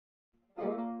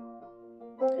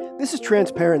This is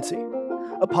Transparency,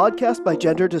 a podcast by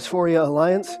Gender Dysphoria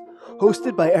Alliance,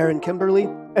 hosted by Aaron Kimberly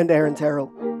and Aaron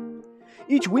Terrell.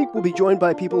 Each week we'll be joined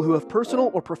by people who have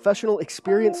personal or professional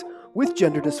experience with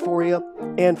gender dysphoria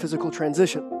and physical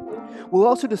transition. We'll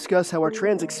also discuss how our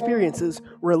trans experiences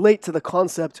relate to the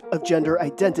concept of gender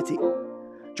identity.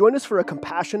 Join us for a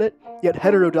compassionate yet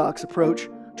heterodox approach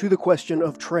to the question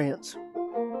of trans.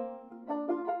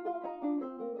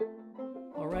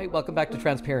 All right, welcome back to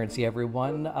Transparency,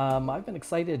 everyone. I've been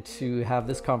excited to have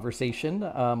this conversation.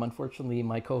 Unfortunately,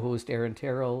 my co-host Aaron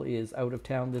Terrell is out of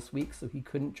town this week, so he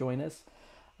couldn't join us.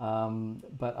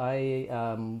 But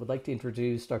I would like to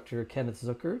introduce Dr. Kenneth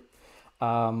Zucker,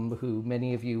 who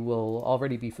many of you will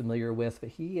already be familiar with, but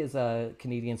he is a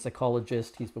Canadian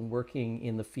psychologist. He's been working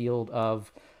in the field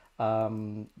of,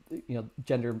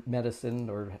 gender medicine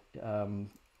or,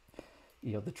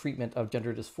 the treatment of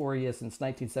gender dysphoria since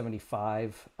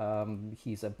 1975.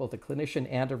 He's both a clinician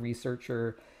and a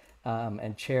researcher,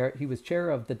 and he was chair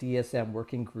of the DSM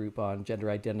working group on gender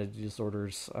identity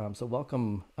disorders. So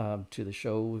welcome to the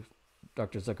show,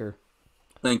 Dr. Zucker.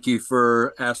 Thank you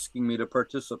for asking me to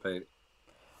participate.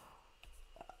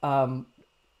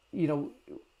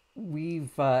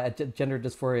 We've at Gender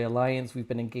Dysphoria Alliance, we've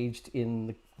been engaged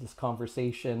in this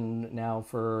conversation now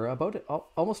for about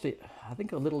almost, I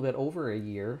think, a little bit over a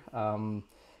year, and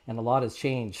a lot has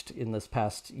changed in this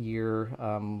past year.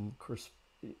 Of course,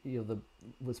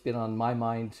 what's been on my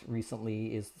mind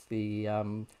recently is the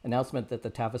announcement that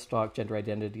the Tavistock Gender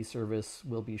Identity Service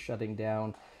will be shutting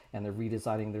down, and they're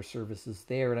redesigning their services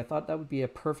there. And I thought that would be a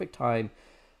perfect time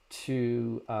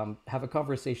to have a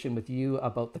conversation with you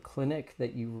about the clinic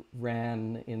that you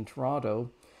ran in Toronto,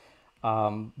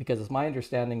 because it's my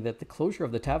understanding that the closure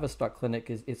of the Tavistock clinic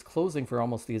is closing for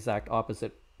almost the exact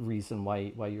opposite reason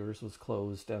why yours was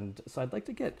closed. And so I'd like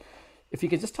to get, if you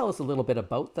could just tell us a little bit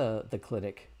about the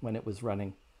clinic when it was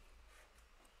running.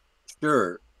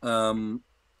 Sure.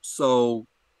 So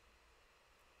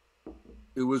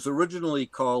it was originally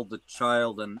called the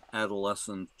Child and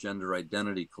Adolescent Gender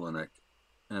Identity Clinic,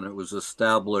 and it was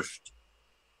established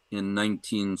in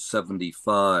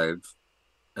 1975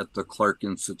 at the Clark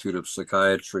Institute of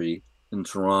Psychiatry in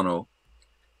Toronto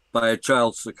by a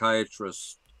child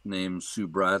psychiatrist named Sue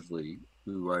Bradley,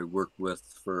 who I worked with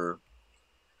for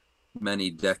many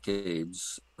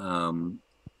decades.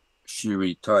 She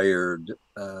retired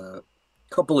a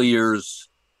couple of years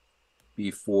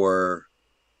before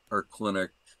our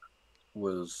clinic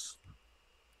was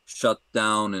shut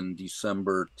down in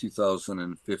December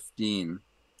 2015.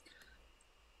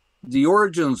 The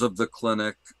origins of the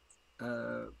clinic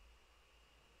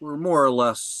were more or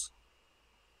less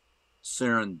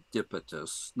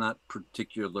serendipitous, not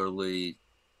particularly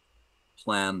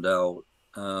planned out.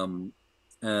 And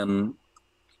the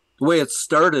way it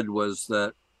started was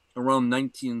that around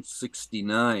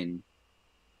 1969,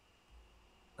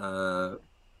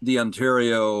 the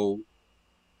Ontario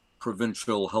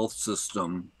Provincial Health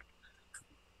System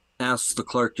asked the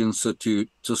Clark Institute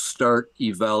to start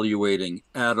evaluating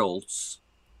adults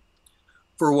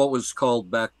for what was called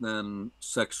back then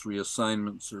sex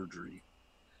reassignment surgery.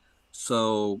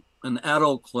 So an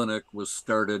adult clinic was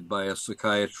started by a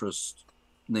psychiatrist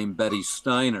named Betty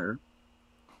Steiner,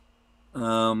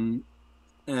 and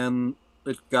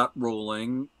it got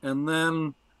rolling. And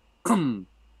then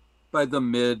by the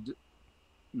mid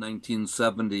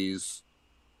 1970s,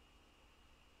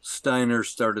 Steiner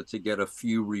started to get a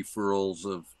few referrals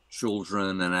of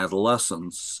children and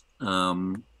adolescents.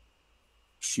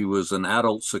 She was an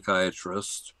adult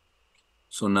psychiatrist,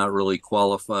 so not really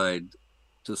qualified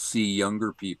to see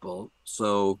younger people.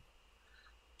 So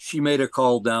she made a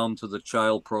call down to the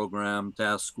child program to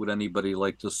ask, would anybody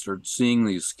like to start seeing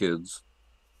these kids?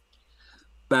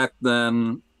 Back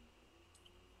then,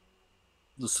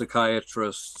 the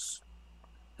psychiatrists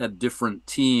had different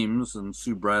teams, and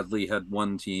Sue Bradley had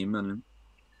one team, and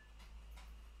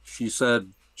she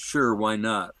said, sure, why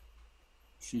not?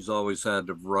 She's always had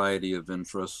a variety of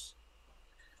interests.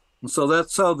 And so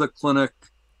that's how the clinic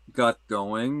got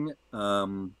going.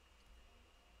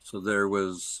 So there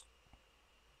was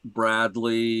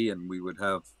Bradley, and we would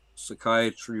have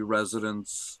psychiatry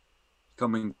residents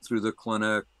coming through the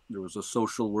clinic. There was a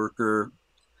social worker,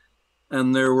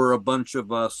 and there were a bunch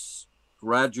of us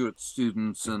graduate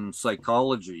students in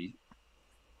psychology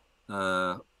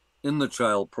in the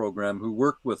child program who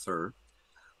worked with her.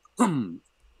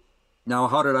 Now,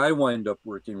 how did I wind up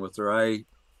working with her? I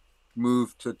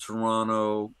moved to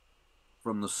Toronto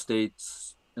from the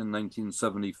States in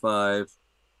 1975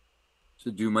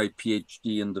 to do my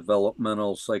PhD in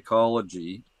developmental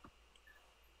psychology.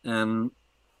 And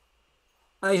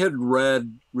I had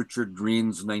read Richard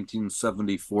Green's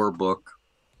 1974 book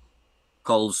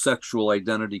called Sexual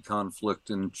Identity Conflict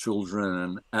in Children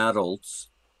and Adults.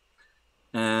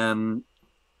 And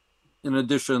in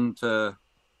addition to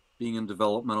being in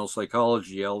developmental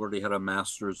psychology, I already had a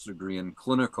master's degree in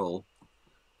clinical.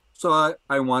 So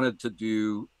I wanted to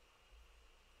do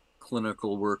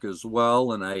clinical work as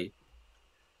well. And I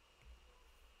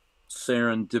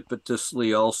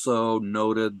serendipitously also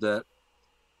noted that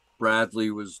Bradley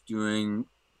was doing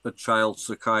a child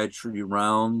psychiatry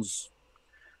rounds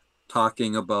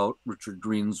talking about Richard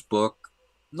Green's book.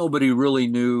 Nobody really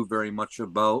knew very much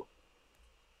about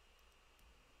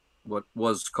what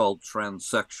was called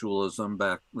transsexualism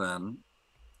back then.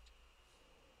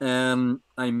 And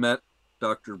I met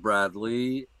Dr.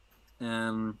 Bradley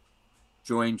and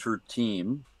joined her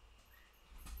team.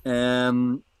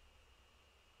 And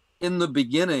in the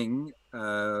beginning,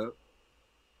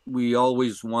 we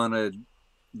always wanted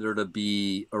there to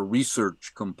be a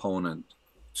research component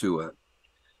to it.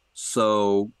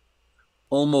 So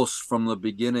almost from the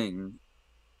beginning,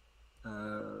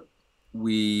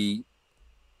 we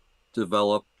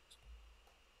developed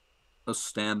a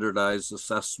standardized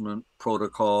assessment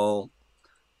protocol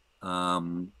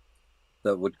that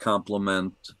would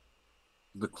complement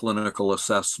the clinical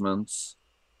assessments.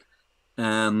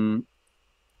 And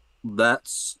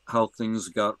that's how things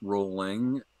got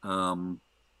rolling.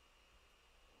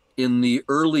 In the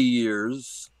early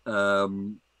years,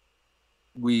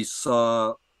 we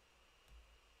saw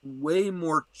way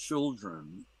more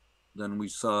children than we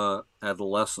saw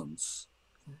adolescents.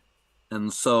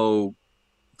 And so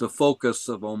the focus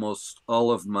of almost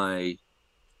all of my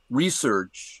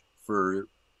research for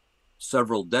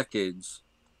several decades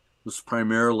was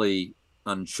primarily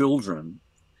on children.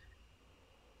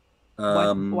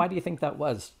 Why do you think that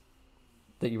was,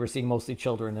 that you were seeing mostly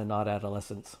children and not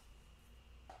adolescents?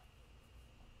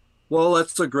 Well,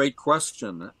 that's a great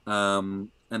question. And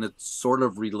it's sort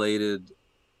of related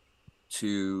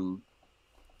to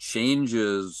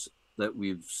changes that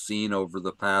we've seen over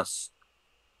the past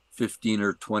 15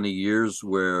 or 20 years,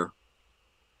 where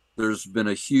there's been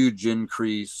a huge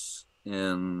increase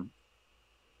in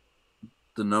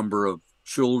the number of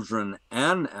children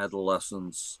and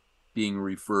adolescents being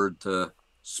referred to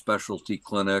specialty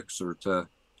clinics or to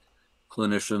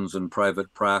clinicians in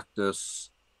private practice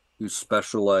who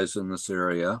specialize in this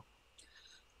area.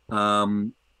 Now,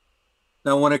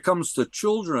 when it comes to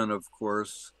children, of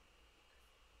course,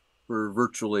 for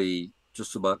virtually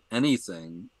just about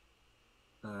anything,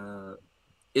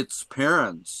 it's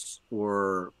parents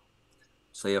or,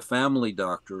 say, a family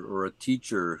doctor or a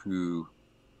teacher who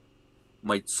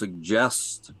might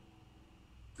suggest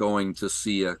going to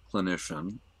see a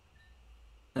clinician.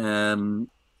 And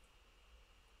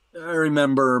I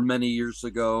remember many years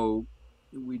ago,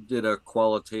 we did a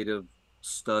qualitative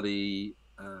study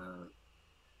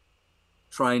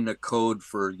trying to code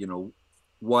for,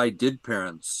 why did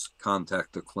parents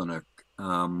contact the clinic?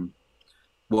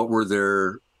 What were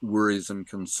their worries and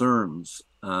concerns?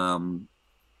 So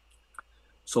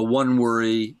one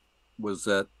worry was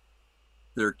that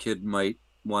their kid might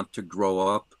want to grow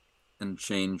up and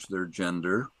change their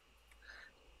gender.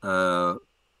 And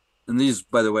these,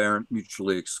 by the way, aren't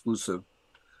mutually exclusive.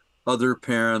 Other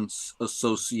parents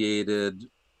associated,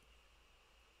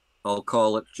 I'll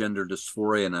call it gender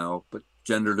dysphoria now, but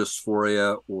gender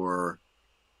dysphoria or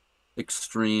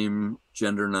extreme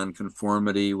gender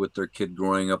nonconformity with their kid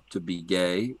growing up to be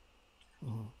gay.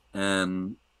 Mm-hmm.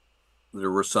 And there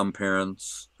were some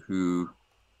parents who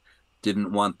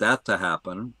didn't want that to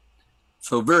happen.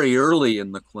 So very early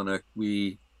in the clinic,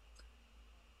 we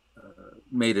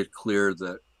made it clear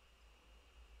that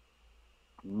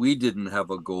we didn't have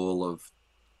a goal of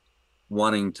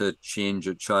wanting to change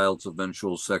a child's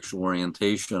eventual sexual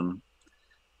orientation,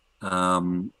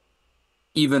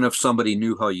 even if somebody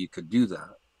knew how you could do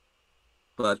that.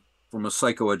 But from a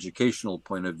psychoeducational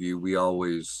point of view, we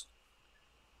always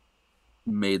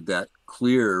made that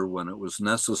clear when it was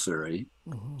necessary.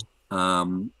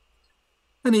 Mm-hmm.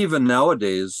 And even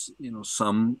nowadays,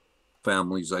 some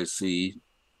families I see,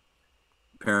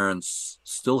 parents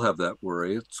still have that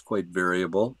worry. It's quite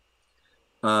variable.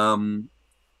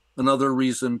 Another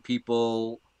reason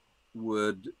people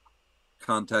would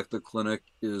contact the clinic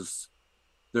is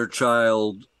their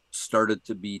child started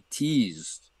to be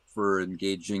teased for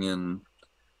engaging in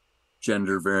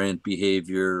gender variant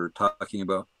behavior or talking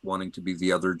about wanting to be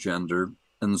the other gender.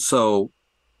 And so,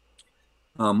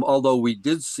 although we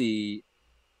did see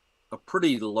a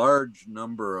pretty large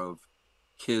number of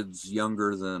kids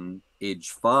younger than age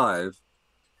 5,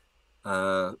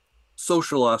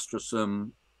 social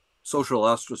ostracism social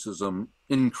ostracism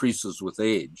increases with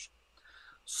age.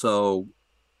 So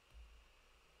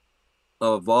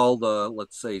of all the,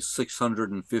 let's say,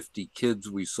 650 kids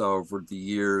we saw over the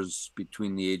years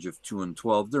between the age of 2 and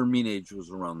 12, their mean age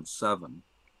was around 7.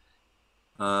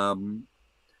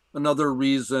 Another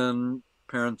reason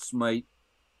parents might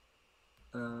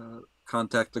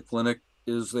contact the clinic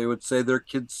is they would say their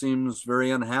kid seems very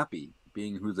unhappy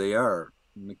being who they are,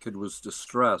 and the kid was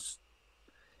distressed.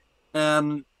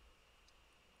 And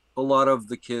a lot of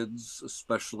the kids,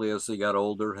 especially as they got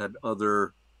older, had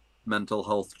other mental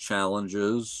health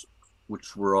challenges,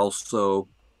 which were also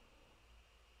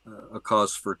a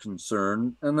cause for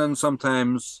concern. And then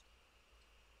sometimes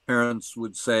parents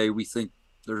would say, we think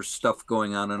there's stuff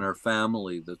going on in our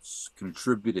family that's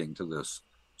contributing to this.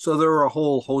 So there are a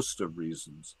whole host of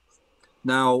reasons.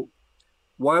 Now,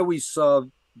 why we saw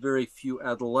very few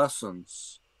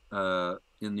adolescents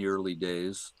in the early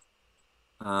days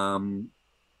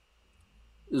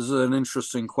is an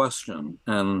interesting question.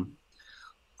 And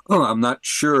I'm not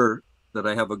sure that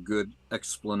I have a good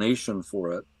explanation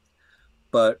for it,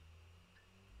 but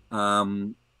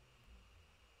and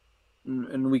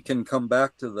we can come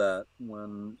back to that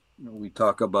when we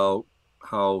talk about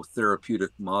how therapeutic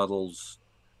models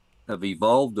have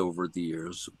evolved over the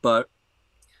years. But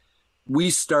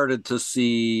we started to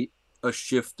see a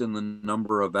shift in the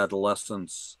number of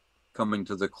adolescents coming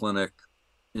to the clinic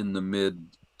in the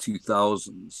mid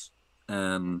 2000s.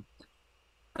 And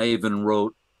I even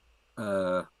wrote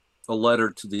a letter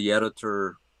to the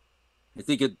editor, I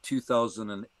think in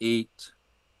 2008,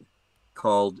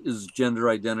 called "Is Gender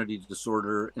Identity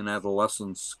Disorder in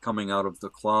Adolescence Coming Out of the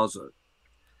Closet?"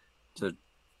 to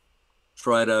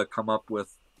try to come up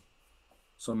with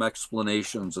some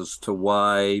explanations as to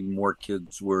why more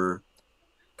kids were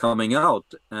coming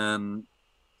out. And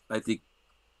I think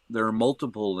there are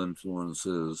multiple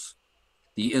influences.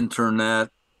 The internet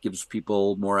gives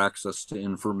people more access to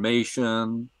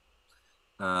information,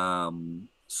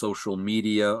 social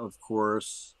media, of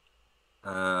course,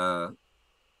 the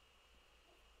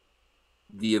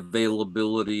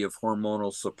availability of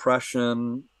hormonal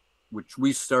suppression, which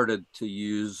we started to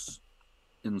use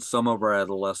in some of our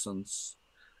adolescents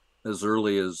as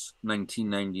early as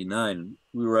 1999.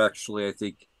 We were actually, I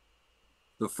think,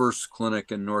 the first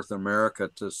clinic in North America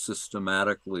to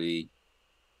systematically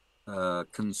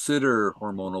consider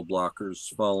hormonal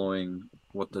blockers following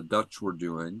what the Dutch were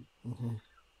doing. Mm-hmm.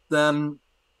 Then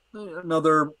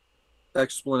another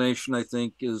explanation, I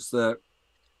think, is that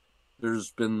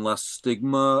there's been less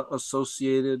stigma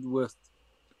associated with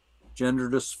gender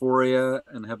dysphoria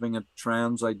and having a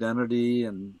trans identity.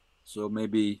 And so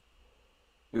maybe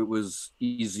it was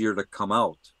easier to come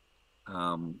out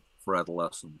for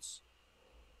adolescents.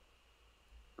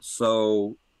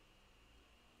 So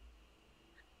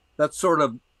that's sort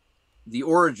of the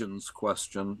origins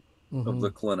question of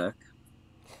the clinic.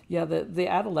 Yeah, the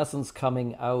adolescents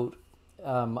coming out,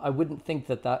 I wouldn't think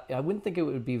I wouldn't think it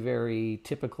would be very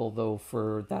typical, though,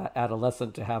 for that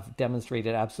adolescent to have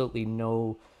demonstrated absolutely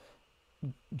no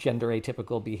gender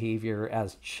atypical behavior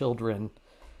as children.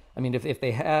 I mean, if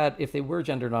they were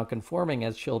gender nonconforming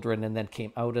as children and then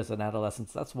came out as an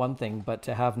adolescent, that's one thing. But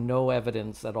to have no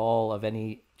evidence at all of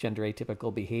any gender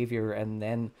atypical behavior and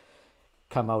then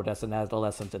come out as an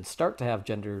adolescent and start to have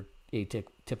gender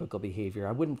atypical behavior,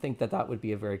 I wouldn't think that would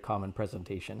be a very common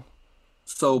presentation.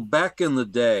 So back in the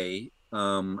day,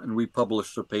 and we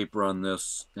published a paper on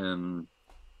this in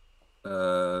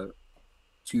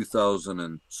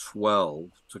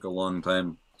 2012, took a long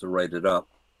time to write it up.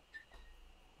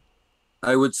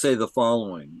 I would say the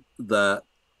following, that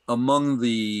among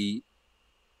the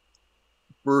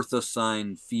birth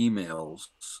assigned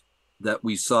females that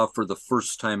we saw for the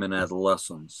first time in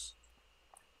adolescence,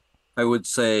 I would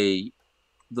say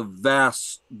the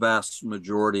vast, vast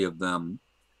majority of them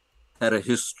had a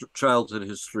childhood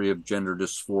history of gender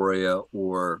dysphoria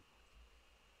or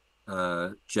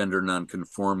gender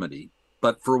nonconformity.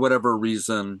 But for whatever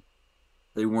reason,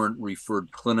 they weren't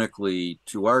referred clinically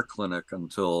to our clinic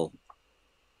until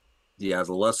the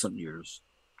adolescent years.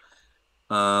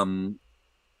 And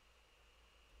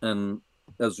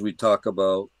as we talk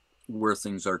about where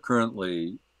things are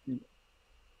currently,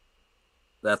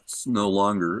 that's no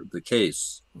longer the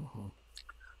case. Mm-hmm.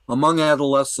 Among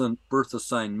adolescent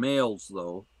birth-assigned males,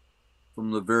 though, from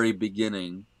the very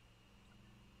beginning,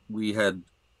 we had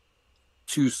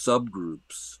two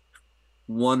subgroups.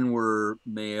 One were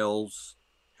males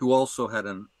who also had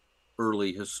an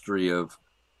early history of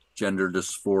gender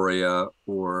dysphoria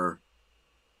or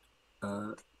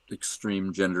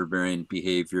extreme gender variant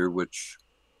behavior, which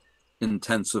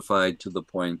intensified to the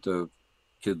point of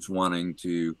kids wanting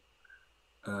to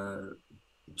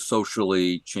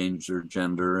socially change their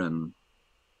gender and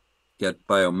get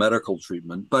biomedical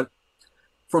treatment. But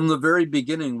from the very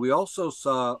beginning, we also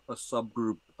saw a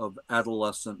subgroup of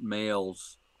adolescent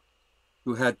males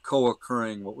who had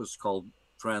co-occurring what was called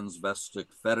transvestic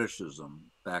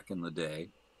fetishism back in the day.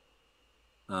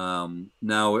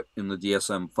 Now in the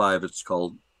DSM-5, it's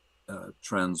called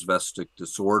transvestic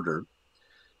disorder.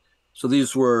 So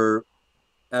these were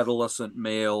adolescent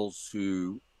males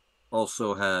who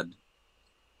also had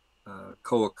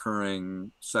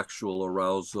co-occurring sexual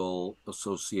arousal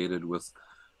associated with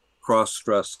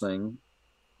cross-dressing,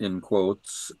 in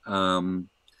quotes. And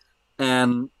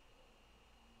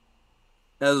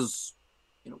as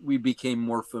we became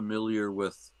more familiar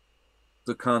with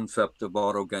the concept of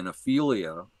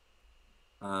autogynephilia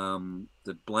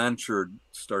that Blanchard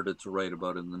started to write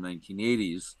about in the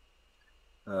 1980s,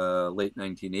 late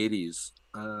 1980s,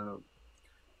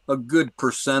 a good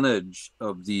percentage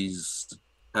of these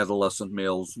adolescent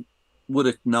males would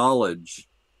acknowledge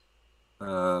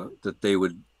that they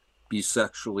would be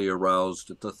sexually aroused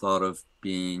at the thought of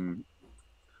being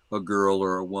a girl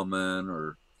or a woman,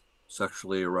 or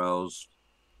sexually aroused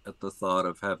at the thought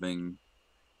of having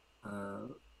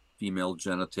female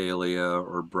genitalia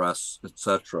or breasts,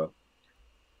 etc.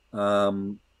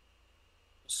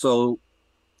 So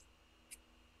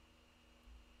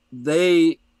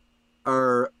they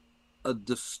are a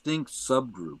distinct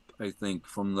subgroup, I think,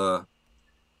 from the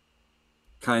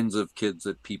kinds of kids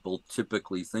that people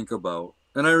typically think about.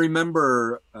 And I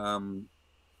remember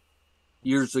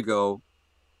years ago,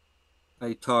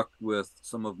 I talked with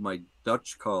some of my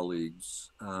Dutch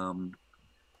colleagues, and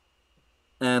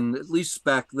at least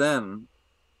back then,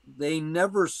 they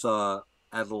never saw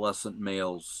adolescent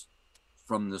males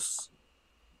from this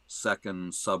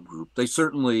second subgroup. They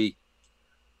certainly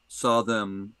saw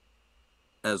them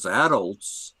as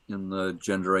adults in the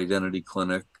gender identity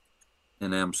clinic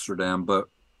in Amsterdam, but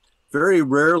very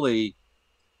rarely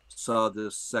saw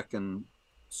this second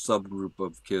subgroup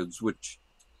of kids, which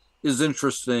is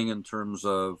interesting in terms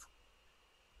of,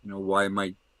 why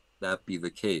might that be the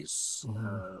case?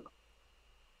 Mm-hmm.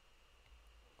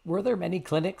 Were there many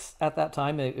clinics at that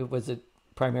time? Was it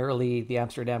primarily the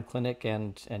Amsterdam clinic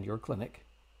and your clinic?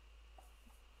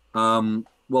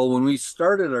 Well, when we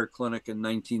started our clinic in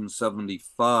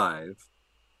 1975,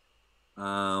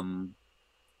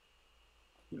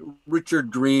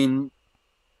 Richard Green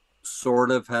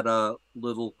sort of had a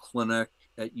little clinic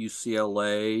at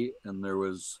UCLA, and there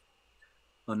was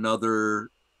another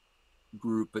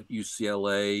group at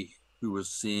UCLA who was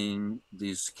seeing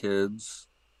these kids.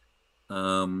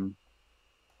 John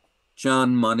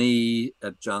Money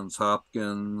at Johns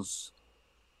Hopkins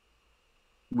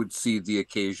would see the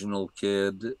occasional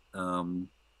kid. In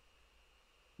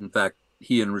fact,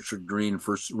 he and Richard Green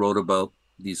first wrote about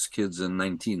these kids in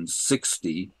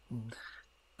 1960.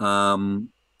 Mm.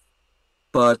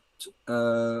 But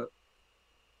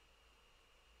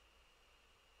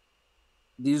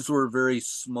these were very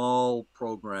small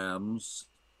programs,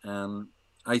 and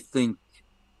I think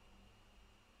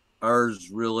ours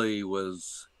really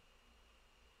was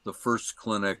the first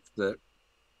clinic that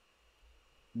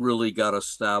really got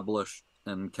established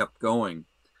and kept going.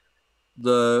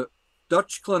 The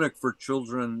Dutch Clinic for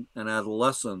Children and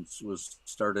Adolescents was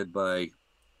started by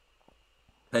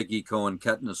Peggy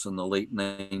Cohen-Ketnes in the late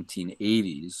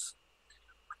 1980s.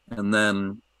 And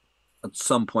then at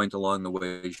some point along the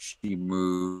way, she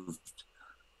moved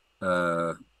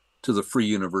to the Free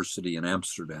University in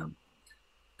Amsterdam.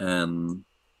 And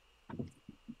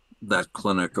that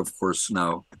clinic, of course,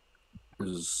 now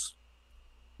is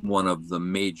one of the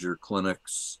major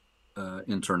clinics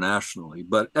internationally.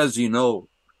 But as you know,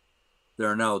 there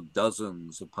are now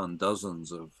dozens upon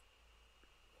dozens of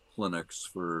clinics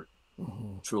for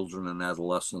children and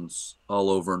adolescents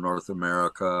all over North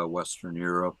America, Western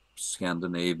Europe,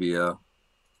 Scandinavia,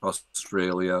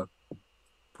 Australia,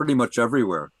 pretty much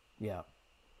everywhere. Yeah.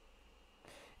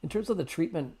 In terms of the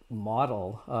treatment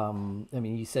model,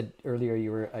 you said earlier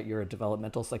you're a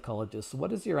developmental psychologist. So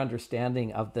what is your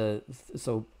understanding of the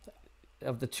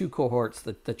two cohorts,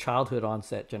 the childhood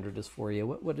onset gender dysphoria?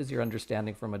 What is your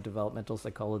understanding from a developmental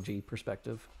psychology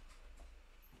perspective?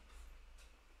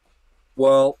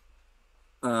 Well,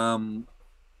 I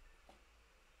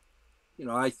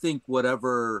think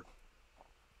whatever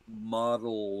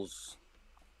models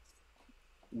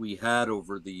we had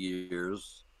over the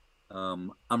years,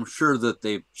 I'm sure that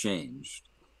they've changed.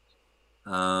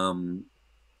 But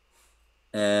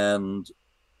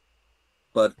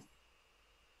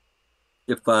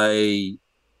if I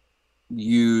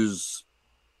use,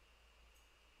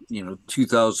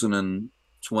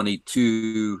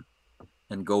 2022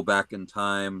 and go back in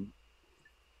time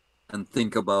and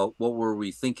think about what were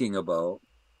we thinking about,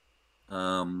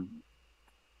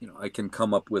 I can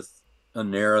come up with a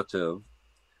narrative.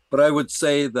 But I would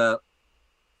say that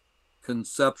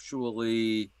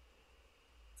conceptually,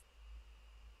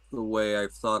 the way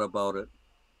I've thought about it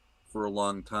for a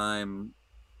long time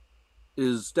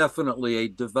is definitely a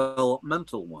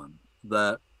developmental one,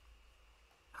 that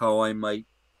how I might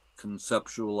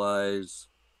conceptualize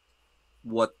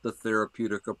what the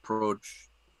therapeutic approach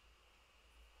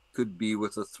could be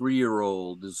with a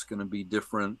 3-year-old is going to be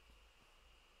different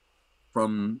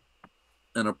from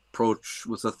an approach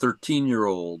with a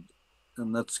 13-year-old,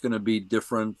 and that's going to be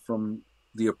different from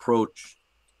the approach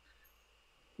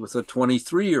with a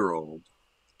 23-year-old.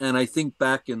 And I think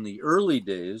back in the early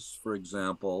days, for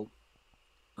example,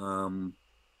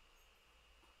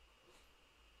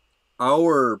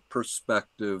 our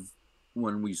perspective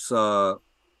when we saw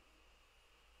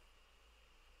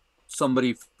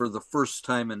somebody for the first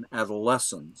time in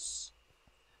adolescence,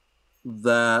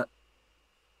 that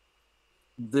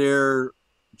their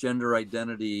gender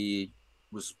identity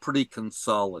was pretty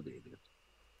consolidated.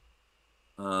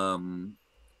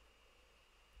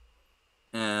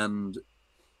 And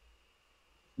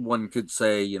one could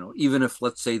say, even if,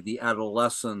 let's say, the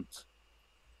adolescent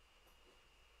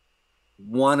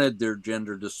wanted their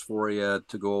gender dysphoria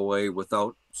to go away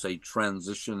without, say,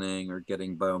 transitioning or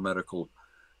getting biomedical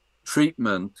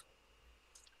treatment,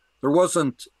 there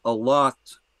wasn't a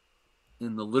lot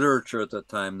in the literature at that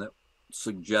time that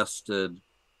suggested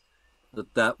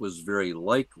that that was very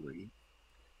likely.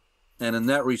 And in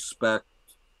that respect,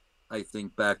 I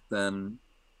think back then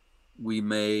we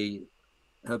may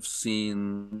have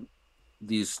seen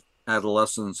these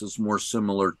adolescents as more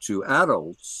similar to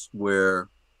adults, where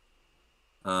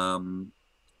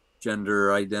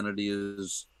gender identity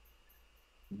is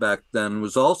back then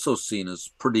was also seen as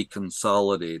pretty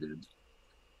consolidated.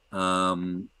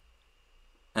 And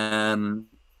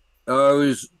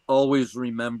I always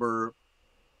remember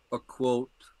a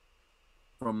quote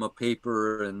from a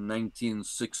paper in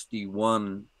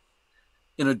 1961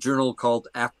 in a journal called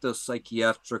Acta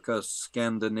Psychiatrica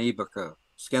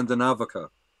Scandinavica,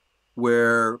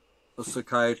 where a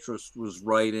psychiatrist was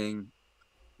writing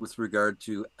with regard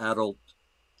to adult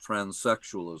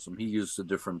transsexualism. He used a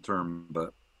different term,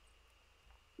 but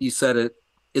he said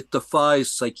it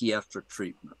defies psychiatric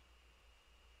treatment.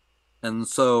 And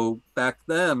so back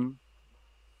then,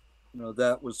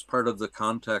 that was part of the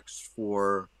context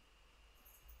for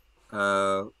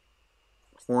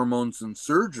hormones and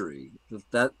surgery,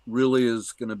 that really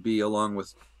is going to be, along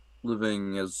with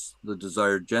living as the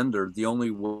desired gender, the only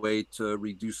way to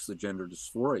reduce the gender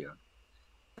dysphoria.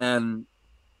 And,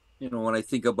 when I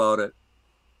think about it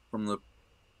from the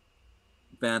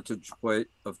vantage point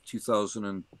of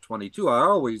 2022, I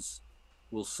always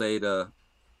will say to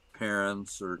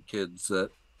parents or kids that,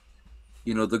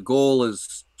 the goal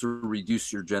is to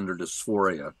reduce your gender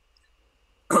dysphoria.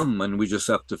 And we just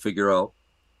have to figure out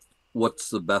what's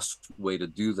the best way to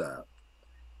do that.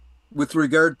 With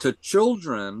regard to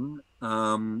children,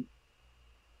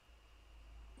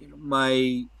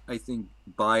 my, I think,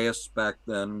 bias back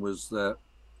then was that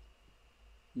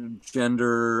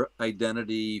gender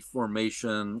identity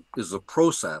formation is a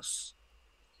process.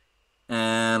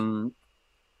 And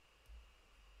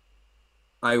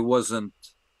I wasn't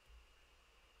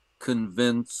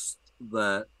convinced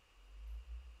that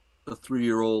a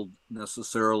 3-year-old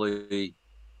necessarily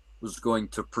was going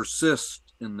to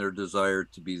persist in their desire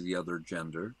to be the other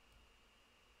gender.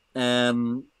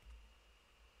 And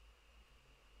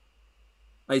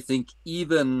I think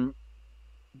even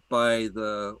by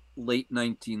the late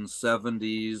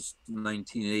 1970s,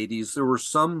 1980s, there were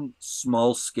some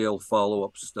small-scale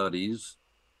follow-up studies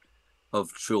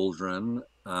of children.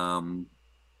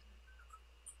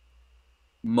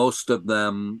 Most of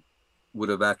them would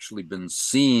have actually been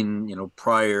seen,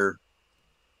 prior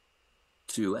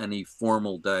to any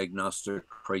formal diagnostic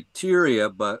criteria,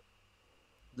 but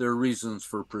their reasons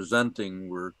for presenting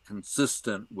were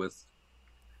consistent with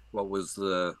what were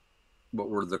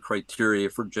the criteria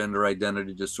for gender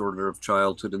identity disorder of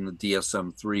childhood in the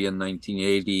DSM-3 in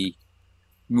 1980,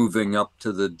 moving up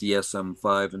to the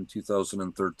DSM-5 in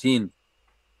 2013.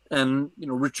 And,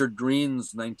 Richard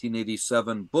Green's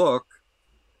 1987 book,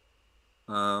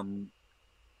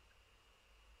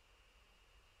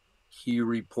 he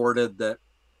reported that,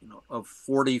 of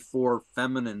 44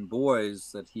 feminine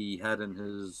boys that he had in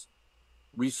his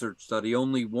research study,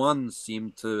 only one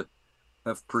seemed to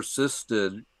have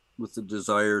persisted with the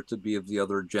desire to be of the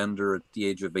other gender at the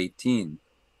age of 18.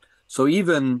 So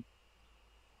even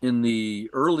in the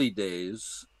early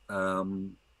days,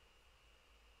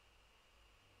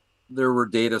 there were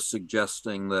data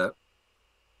suggesting that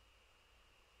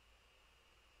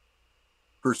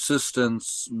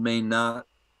persistence may not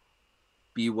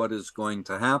be what is going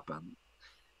to happen.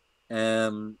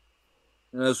 And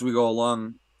as we go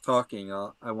along talking,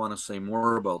 I want to say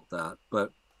more about that.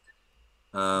 But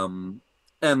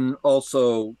and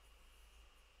also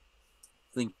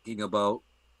thinking about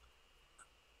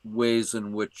ways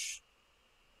in which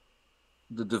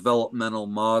the developmental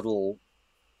model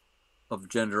of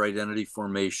gender identity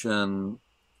formation,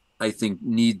 I think,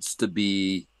 needs to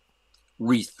be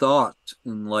rethought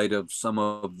in light of some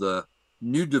of the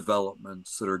new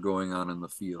developments that are going on in the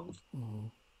field. Mm-hmm.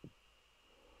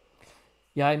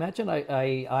 Yeah, I imagine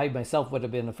I myself would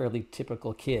have been a fairly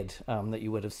typical kid that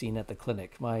you would have seen at the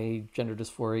clinic. My gender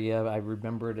dysphoria, I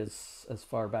remember it as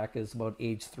far back as about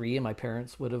age 3, and my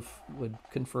parents would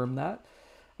confirm that.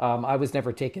 I was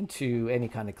never taken to any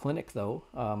kind of clinic though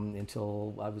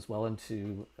until I was well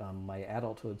into my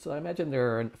adulthood. So I imagine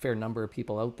there are a fair number of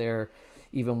people out there,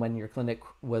 even when your clinic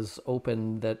was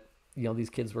open, that these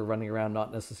kids were running around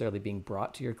not necessarily being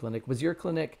brought to your clinic. Was your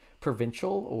clinic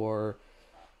provincial, or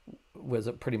was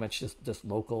it pretty much just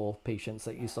local patients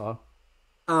that you saw?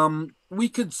 We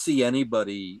could see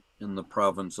anybody in the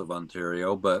province of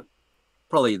Ontario, but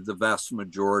probably the vast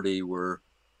majority were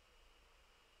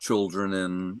children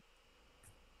in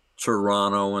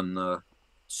Toronto and the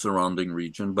surrounding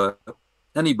region. But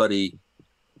anybody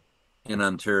in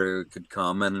Ontario could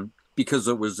come. And because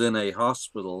it was in a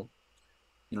hospital,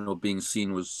 being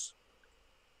seen was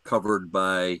covered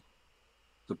by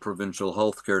the provincial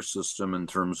healthcare system in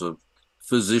terms of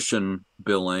physician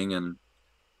billing. And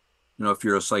if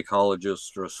you're a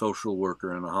psychologist or a social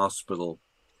worker in a hospital,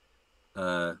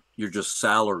 you're just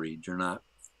salaried. You're not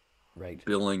Right.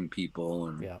 billing people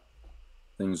and Yeah.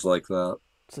 things like that.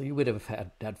 So you would have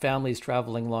had families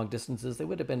traveling long distances. They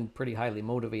would have been pretty highly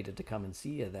motivated to come and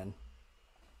see you then,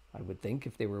 I would think,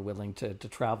 if they were willing to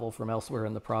travel from elsewhere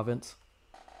in the province.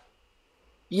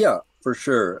 Yeah, for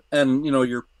sure. And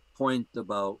your point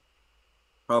about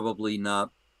probably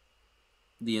not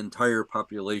the entire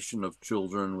population of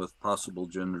children with possible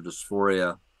gender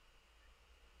dysphoria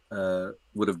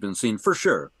would have been seen for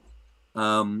sure.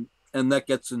 And that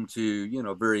gets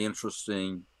into, very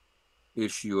interesting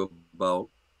issue about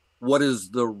what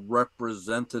is the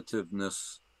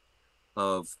representativeness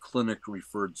of clinic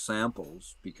referred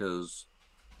samples, because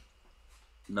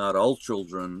not all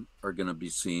children are going to be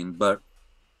seen. But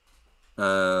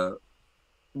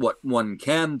what one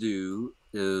can do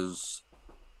is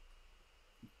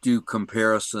do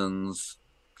comparisons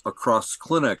across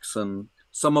clinics. And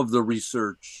some of the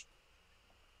research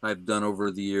I've done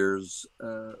over the years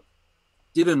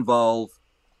did involve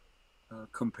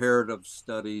comparative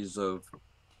studies of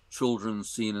children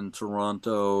seen in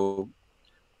Toronto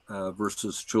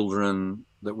versus children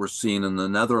that were seen in the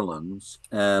Netherlands.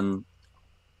 And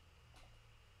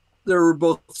there were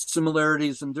both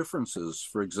similarities and differences.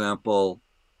 For example,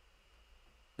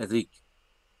 I think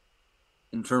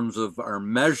in terms of our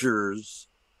measures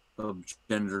of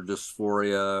gender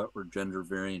dysphoria or gender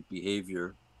variant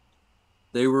behavior,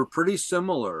 they were pretty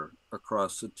similar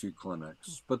across the two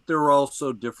clinics, but there were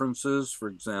also differences. For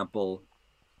example,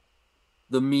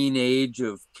 the mean age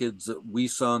of kids that we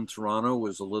saw in Toronto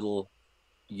was a little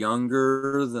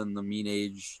younger than the mean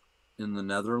age in the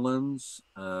Netherlands.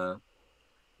 So,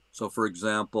 for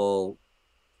example,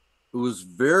 it was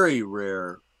very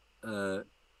rare, at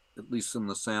least in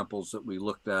the samples that we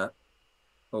looked at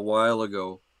a while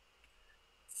ago,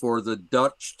 for the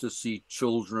Dutch to see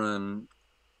children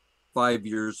 5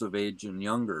 years of age and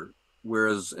younger,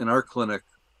 whereas in our clinic,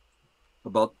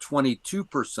 about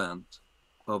 22%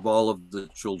 of all of the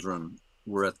children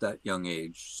were at that young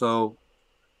age. So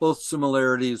both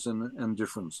similarities and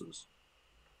differences.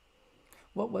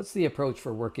 What's the approach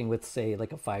for working with, say,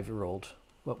 like a 5-year-old?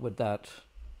 What would that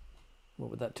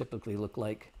typically look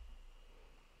like?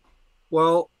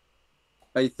 Well,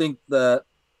 I think that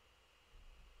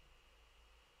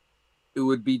it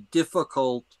would be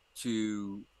difficult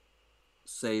to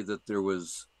say that there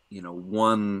was,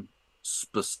 one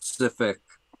specific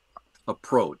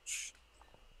approach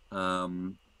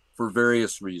for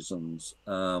various reasons.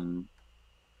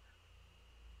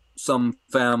 Some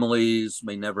families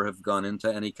may never have gone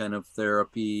into any kind of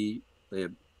therapy. They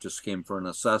just came for an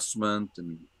assessment,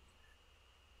 and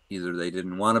either they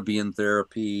didn't want to be in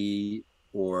therapy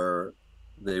or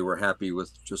they were happy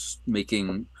with just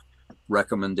making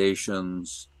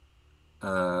recommendations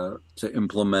to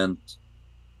implement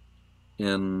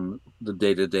in the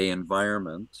day-to-day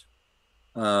environment.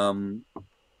 But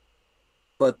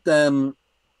then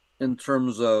in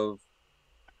terms of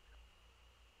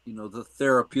the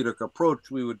therapeutic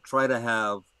approach, we would try to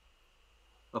have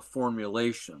a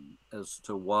formulation as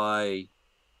to why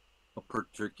a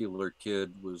particular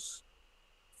kid was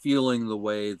feeling the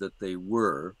way that they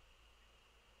were.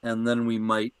 And then we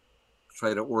might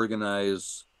try to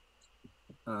organize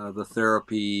the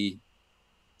therapy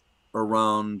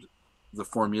around the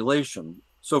formulation.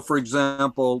 So, for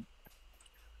example,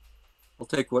 I'll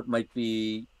take what might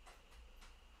be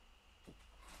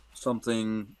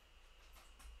something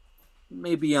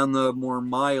maybe on the more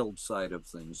mild side of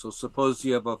things. So suppose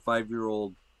you have a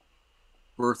 5-year-old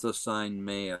birth assigned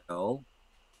male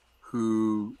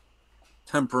who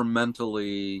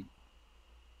temperamentally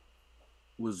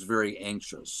was very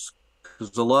anxious,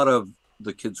 because a lot of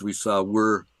the kids we saw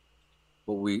were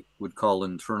what we would call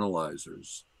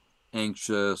internalizers,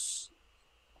 anxious,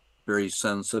 very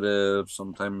sensitive,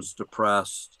 sometimes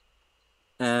depressed.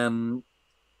 And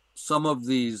some of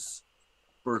these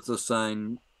birth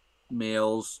assigned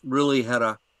males really had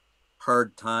a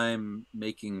hard time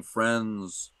making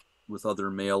friends with other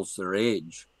males their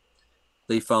age.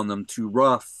 They found them too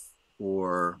rough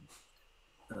or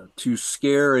too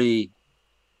scary,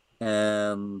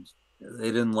 and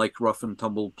they didn't like rough and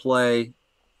tumble play.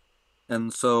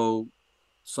 And so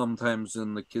sometimes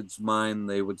in the kid's mind,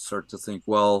 they would start to think,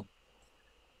 well,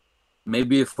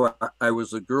 maybe if I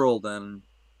was a girl, then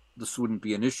this wouldn't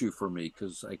be an issue for me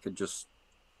because I could just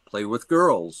play with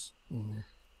girls. Mm-hmm.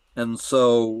 And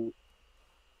so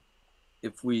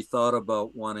if we thought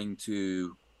about wanting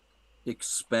to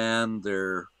expand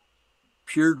their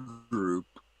peer group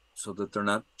so that they're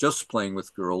not just playing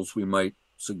with girls, we might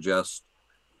suggest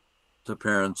to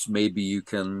parents, maybe you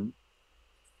can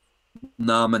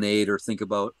nominate or think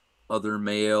about other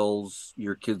males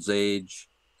your kid's age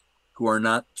who are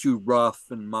not too rough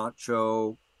and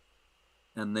macho,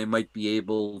 and they might be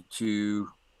able to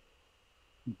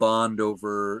bond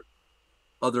over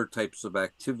other types of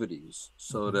activities.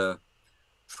 So mm-hmm. to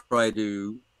try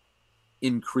to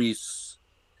increase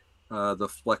the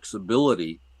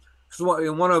flexibility.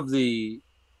 So one of the,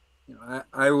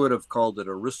 I would have called it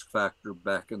a risk factor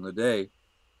back in the day.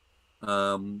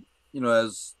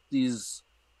 As these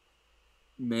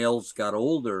males got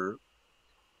older,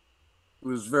 it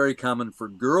was very common for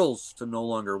girls to no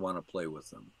longer want to play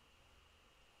with them,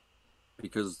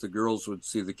 because the girls would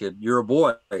see the kid, you're a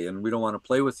boy and we don't want to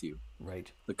play with you.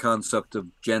 Right. The concept of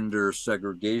gender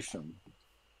segregation.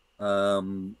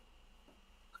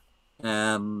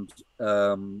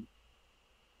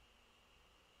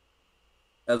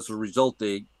 As a result,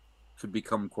 they could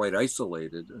become quite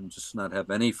isolated and just not have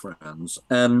any friends.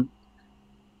 And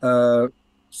so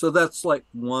that's like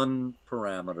one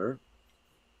parameter.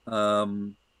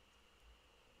 Then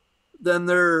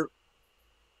there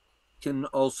can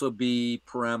also be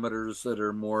parameters that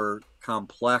are more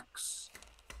complex,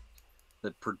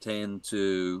 that pertain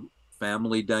to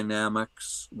family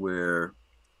dynamics, where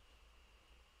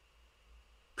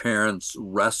parents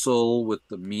wrestle with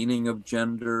the meaning of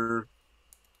gender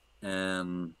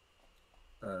and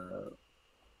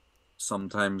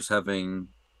sometimes having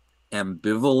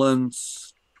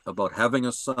ambivalence about having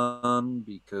a son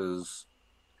because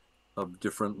of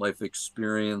different life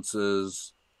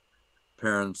experiences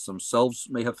parents themselves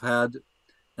may have had,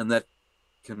 and that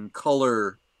can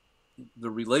color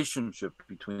the relationship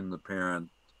between the parent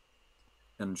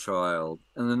and child.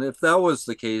 And then if that was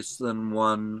the case, then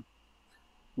one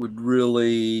would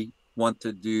really want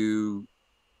to do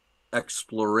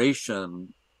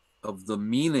exploration of the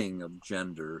meaning of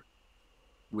gender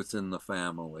within the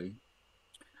family.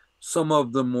 Some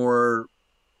of the more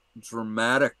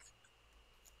dramatic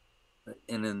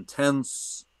and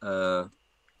intense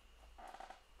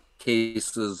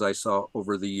cases I saw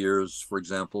over the years, for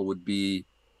example, would be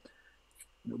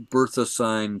birth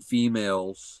assigned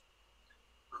females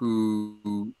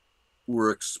who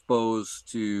were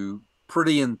exposed to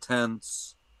pretty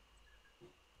intense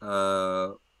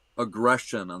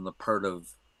aggression on the part of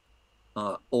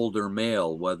older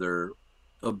male, whether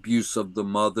abuse of the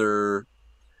mother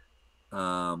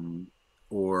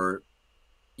or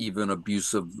even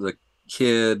abuse of the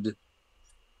kid.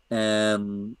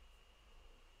 And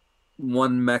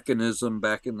one mechanism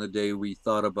back in the day we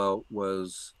thought about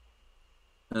was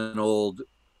an old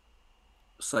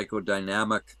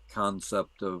psychodynamic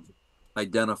concept of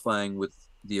identifying with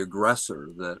the aggressor,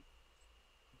 that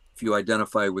if you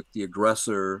identify with the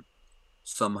aggressor,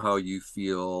 somehow you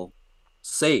feel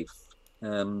safe.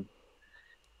 And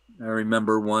I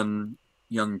remember one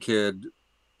young kid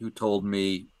who told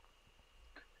me,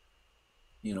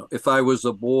 if I was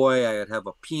a boy, I'd have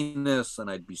a penis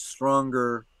and I'd be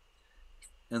stronger,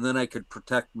 and then I could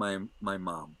protect my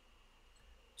mom.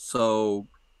 So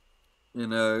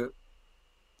in a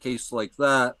case like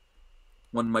that,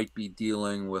 one might be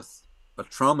dealing with a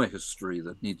trauma history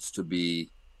that needs to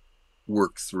be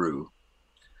worked through.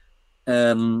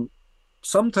 And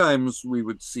sometimes we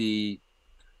would see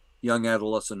young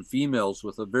adolescent females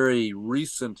with a very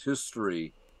recent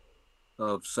history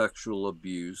of sexual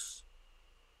abuse.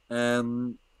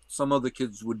 And some of the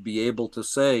kids would be able to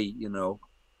say,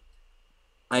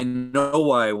 I know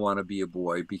why I want to be a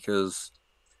boy, because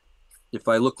if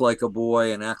I look like a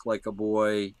boy and act like a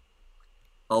boy,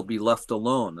 I'll be left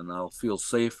alone and I'll feel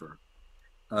safer.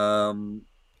 Um,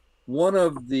 One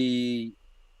of the,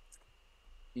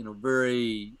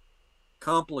 very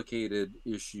complicated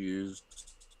issues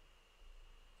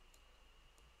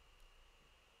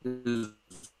is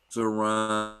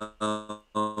around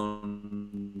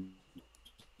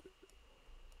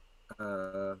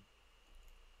uh,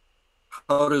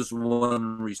 how does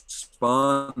one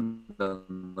respond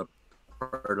on the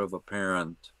part of a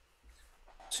parent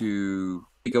to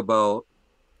think about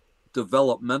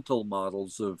developmental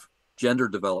models of gender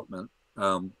development.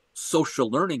 Social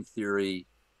learning theory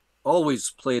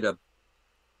always played a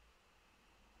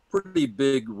pretty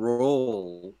big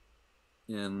role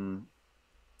in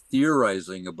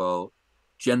theorizing about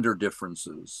gender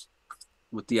differences,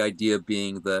 with the idea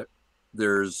being that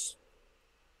there's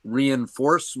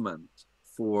reinforcement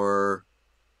for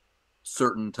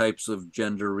certain types of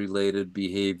gender related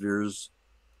behaviors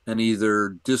and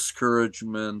either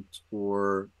discouragement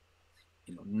or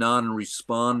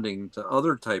non-responding to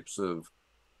other types of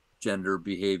gender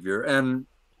behavior. And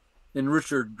in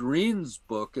Richard Green's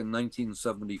book in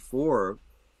 1974,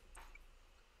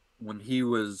 when he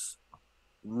was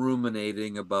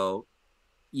ruminating about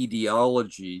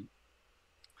etiology,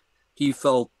 he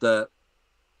felt that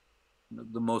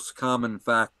the most common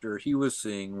factor he was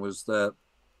seeing was that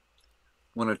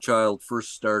when a child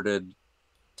first started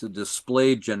to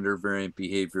display gender variant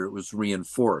behavior, it was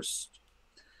reinforced.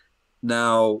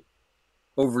 Now,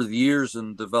 over the years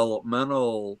in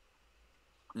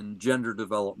gender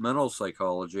developmental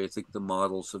psychology, I think the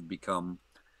models have become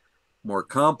more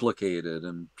complicated,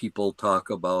 and people talk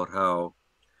about how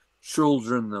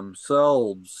children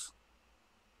themselves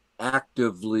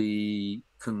actively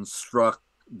construct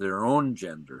their own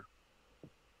gender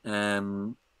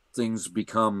and things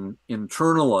become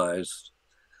internalized.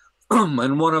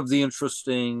 And one of the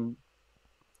interesting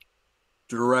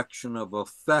direction of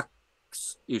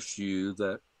effects issue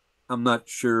that I'm not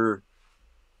sure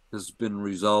has been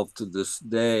resolved to this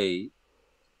day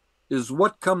is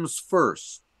what comes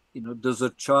first. Does a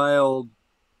child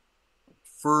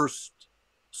first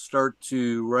start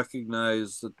to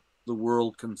recognize that the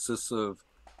world consists of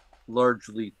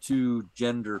largely two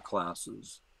gender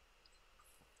classes,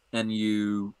 and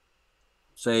you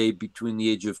say between the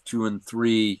age of 2 and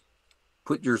 3,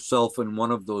 put yourself in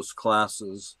one of those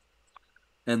classes,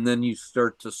 and then you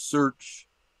start to search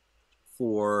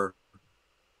for,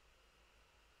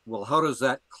 well, how does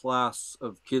that class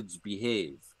of kids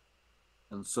behave?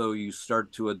 And so you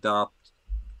start to adopt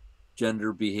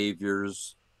gender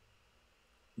behaviors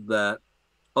that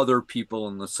other people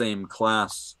in the same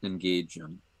class engage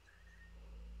in.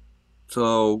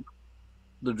 So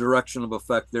the direction of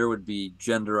effect there would be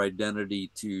gender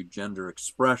identity to gender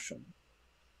expression.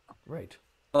 Right.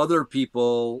 Other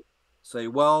people say,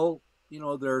 well,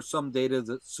 there are some data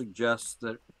that suggests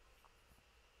that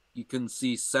you can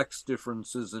see sex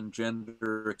differences in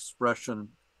gender expression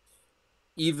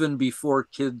even before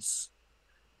kids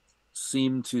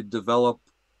seem to develop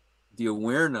the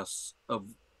awareness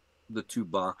of the two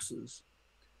boxes.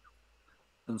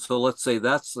 And so let's say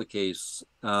that's the case.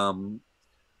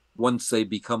 Once they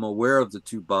become aware of the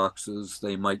two boxes,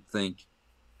 they might think,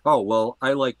 oh, well,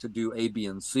 I like to do A, B,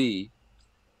 and C,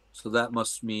 so that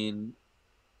must mean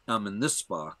I'm in this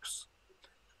box.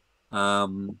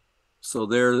 So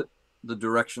there, the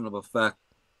direction of effect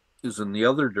is in the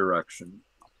other direction.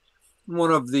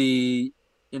 One of the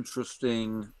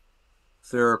interesting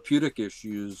therapeutic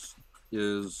issues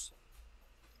is,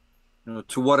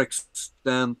 to what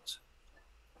extent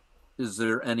is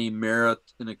there any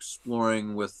merit in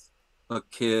exploring with a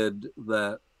kid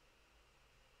that,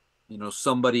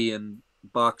 somebody in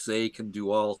box A can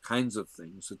do all kinds of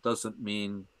things. It doesn't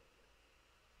mean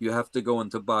you have to go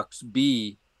into box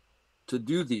B to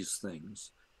do these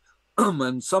things.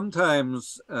 And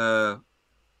sometimes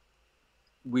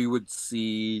we would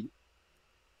see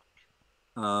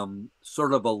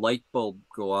sort of a light bulb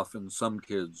go off in some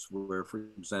kids where, for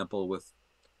example, with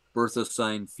birth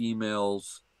assigned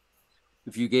females,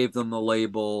 if you gave them the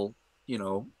label,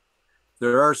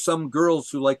 there are some girls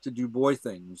who like to do boy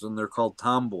things and they're called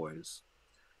tomboys.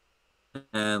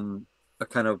 And a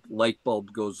kind of light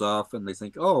bulb goes off and they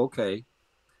think, oh, okay,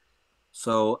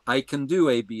 so I can do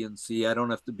A, B, and C. I don't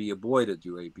have to be a boy to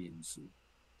do A, B, and C.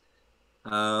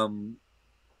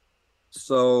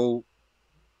 So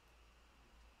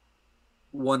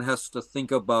one has to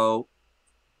think about,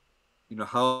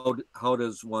 how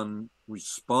does one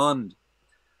respond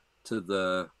to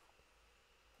the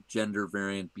gender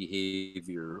variant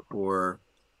behavior, or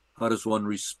how does one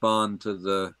respond to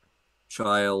the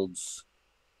child's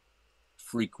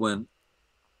frequent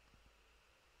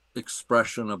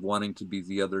expression of wanting to be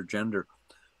the other gender.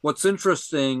 What's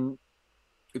interesting,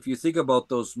 if you think about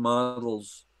those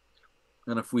models,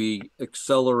 and if we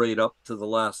accelerate up to the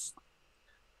last,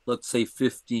 let's say,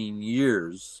 15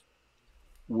 years,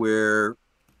 where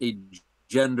a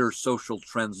gender social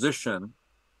transition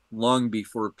long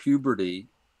before puberty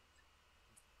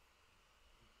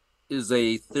is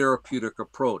a therapeutic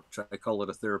approach. I call it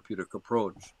a therapeutic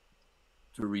approach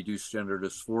to reduce gender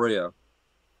dysphoria.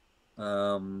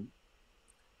 Part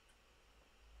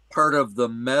of the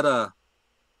meta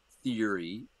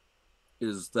theory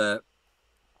is that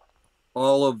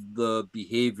all of the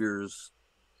behaviors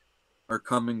are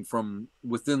coming from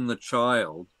within the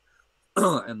child,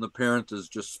 and the parent is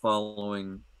just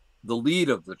following the lead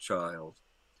of the child.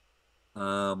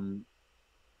 And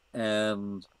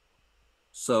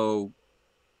so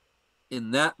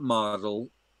in that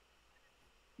model,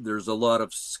 there's a lot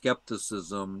of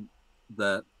skepticism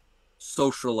that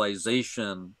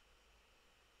socialization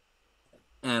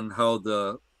and how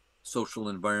the social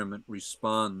environment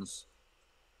responds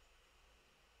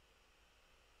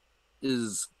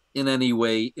is in any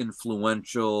way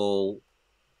influential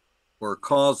or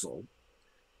causal.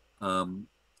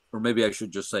 Or maybe I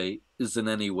should just say, is in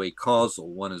any way causal.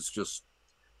 One is just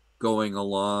going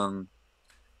along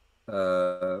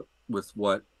with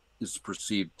what is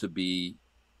perceived to be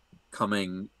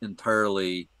coming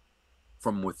entirely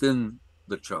from within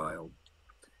the child.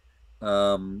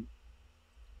 And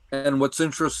what's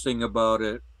interesting about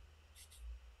it,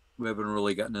 we haven't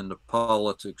really gotten into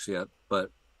politics yet, but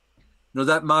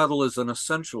that model is an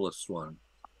essentialist one.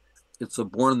 It's a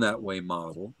born that way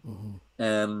model. Mm-hmm.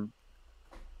 And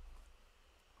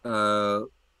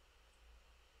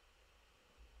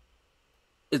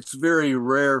it's very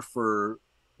rare for,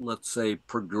 let's say,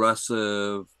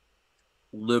 progressive,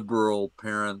 liberal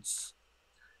parents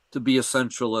to be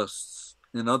essentialists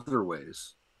in other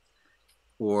ways,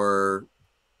 or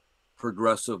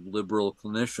progressive liberal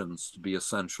clinicians to be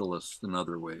essentialists in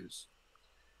other ways.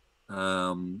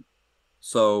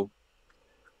 So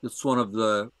it's one of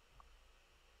the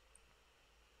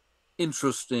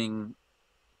interesting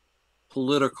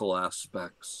political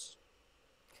aspects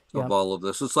of all of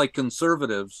this. It's like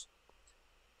conservatives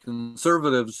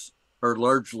are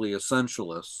largely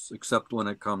essentialists, except when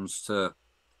it comes to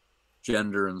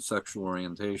gender and sexual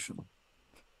orientation.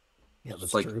 Yeah, that's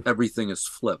it's like true. Everything is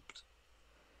flipped.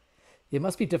 It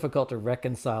must be difficult to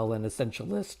reconcile an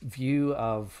essentialist view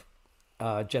of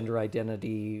gender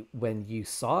identity when you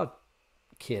saw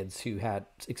kids who had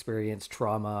experienced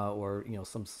trauma or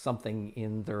something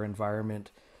in their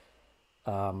environment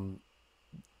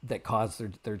that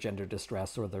caused their gender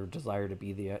distress or their desire to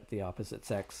be the opposite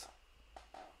sex.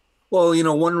 Well,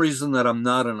 one reason that I'm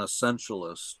not an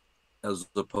essentialist, as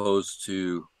opposed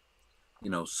to,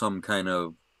 some kind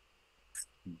of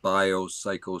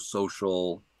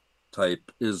biopsychosocial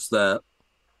type, is that,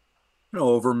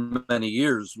 over many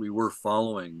years, we were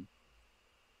following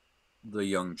the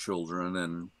young children,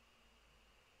 and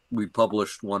we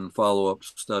published one follow-up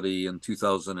study in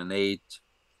 2008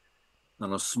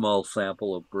 on a small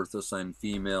sample of birth-assigned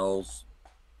females.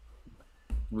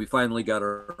 We finally got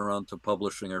around to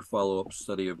publishing our follow-up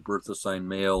study of birth-assigned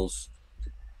males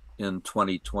in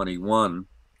 2021,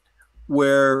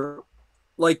 where,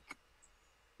 like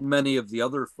many of the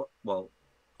other,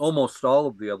 almost all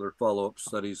of the other follow-up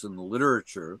studies in the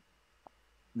literature,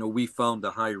 we found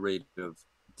a high rate of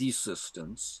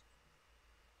desistance,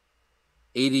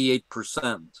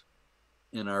 88%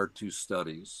 in our two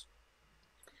studies.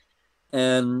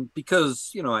 And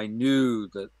because, I knew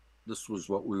that this was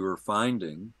what we were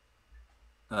finding,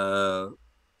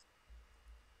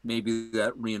 maybe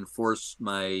that reinforced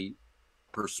my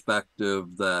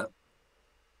perspective that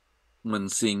when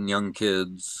seeing young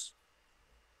kids,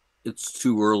 it's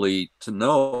too early to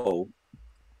know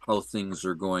how things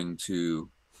are going to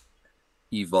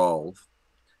evolve.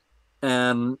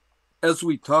 And as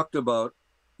we talked about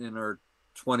in our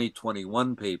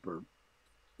 2021 paper,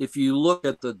 if you look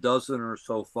at the dozen or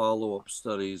so follow-up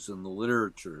studies in the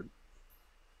literature,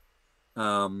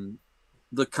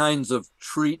 the kinds of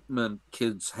treatment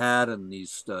kids had in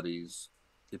these studies,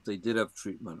 if they did have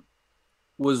treatment,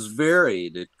 was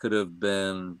varied. It could have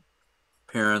been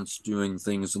parents doing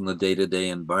things in the day-to-day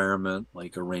environment,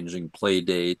 like arranging play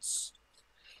dates.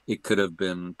 It could have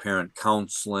been parent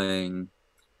counseling,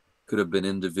 could have been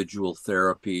individual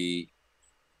therapy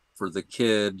for the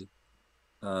kid,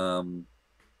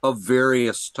 of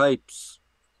various types.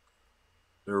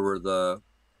 There were the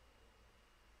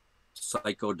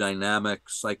psychodynamic,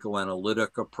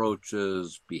 psychoanalytic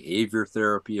approaches, behavior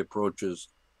therapy approaches,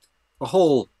 a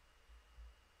whole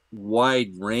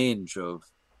wide range of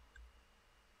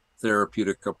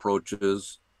therapeutic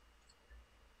approaches,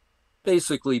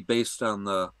 basically based on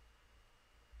the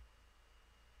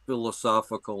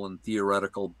philosophical and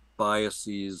theoretical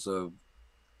biases of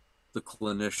the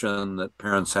clinician that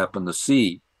parents happen to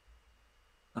see.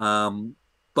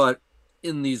 But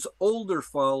in these older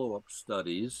follow-up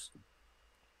studies,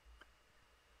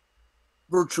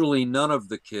 virtually none of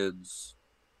the kids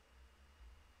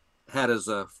had as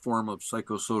a form of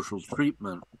psychosocial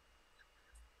treatment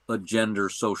a gender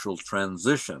social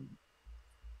transition.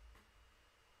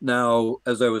 Now,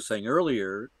 as I was saying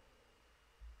earlier,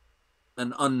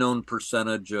 an unknown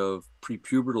percentage of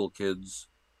prepubertal kids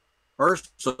are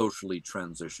socially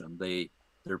transitioned.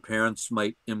 Their parents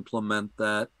might implement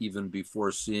that even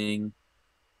before seeing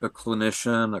a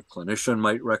clinician. A clinician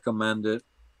might recommend it.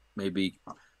 Maybe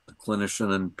the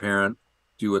clinician and parent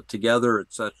do it together,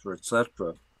 et cetera, et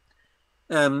cetera.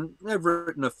 And I've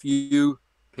written a few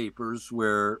papers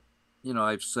where,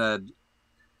 I've said,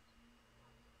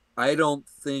 I don't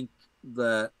think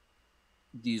that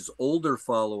these older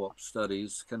follow-up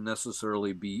studies can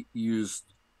necessarily be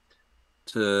used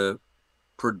to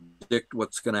predict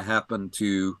what's going to happen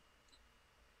to,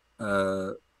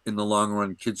 in the long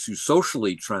run, kids who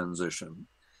socially transition.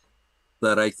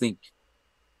 That I think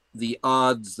the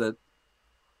odds that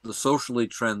the socially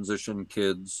transitioned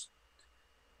kids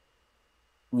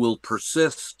will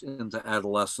persist into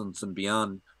adolescence and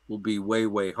beyond will be way,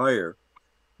 way higher.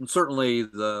 And certainly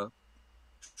the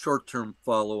short-term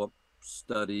follow-up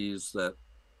studies that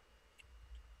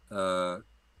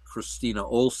Christina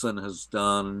Olson has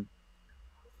done,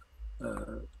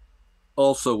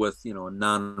 also with a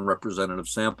non-representative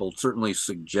sample, certainly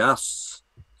suggests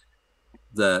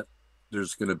that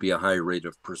there's going to be a high rate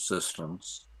of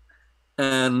persistence.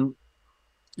 And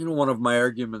one of my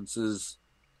arguments is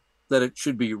that it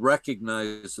should be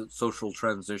recognized that social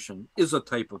transition is a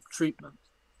type of treatment.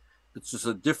 It's just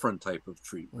a different type of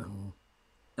treatment.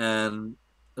 Mm-hmm. And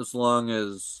as long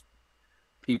as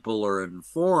people are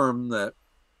informed that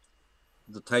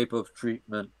the type of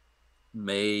treatment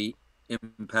may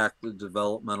impact the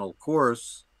developmental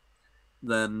course,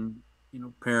 then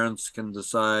parents can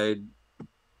decide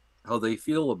how they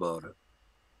feel about it.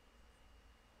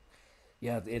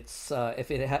 Yeah, it's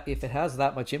if it has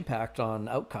that much impact on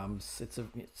outcomes, it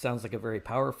sounds like a very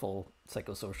powerful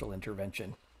psychosocial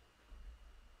intervention.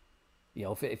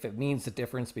 If it means the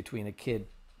difference between a kid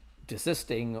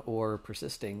desisting or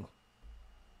persisting,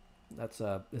 that's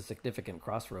a significant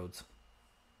crossroads.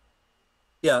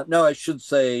 Yeah, no, I should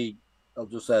say, I'll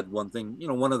just add one thing.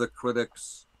 One of the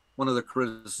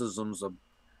criticisms of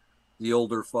the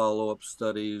older follow-up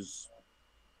studies,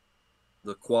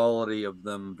 the quality of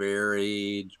them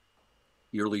varied.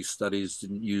 The early studies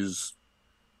didn't use,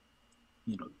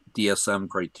 DSM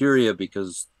criteria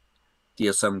because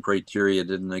DSM criteria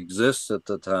didn't exist at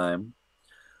the time.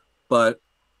 But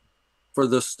for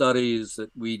the studies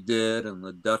that we did and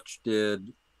the Dutch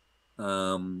did,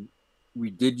 we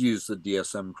did use the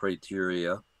DSM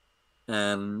criteria.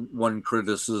 And one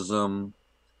criticism,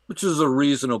 which is a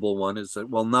reasonable one, is that,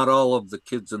 well, not all of the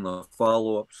kids in the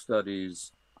follow-up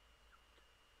studies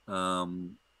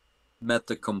met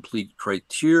the complete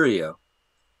criteria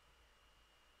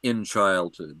in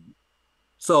childhood.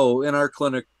 So in our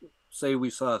clinic, say we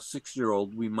saw a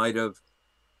 6-year-old, we might have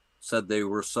said they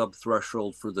were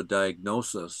sub-threshold for the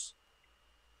diagnosis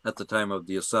at the time of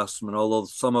the assessment, although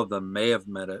some of them may have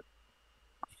met it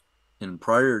in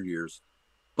prior years.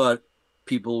 But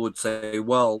people would say,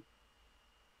 well,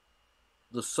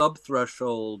 the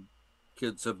sub-threshold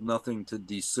kids have nothing to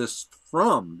desist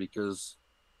from because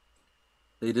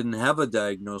they didn't have a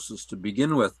diagnosis to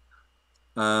begin with.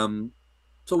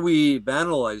 So we've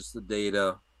analyzed the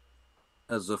data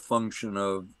as a function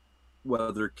of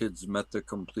whether kids met the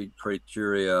complete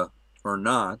criteria or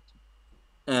not.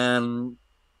 And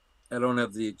I don't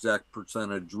have the exact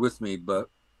percentage with me, but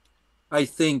I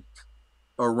think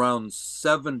around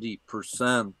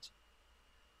 70%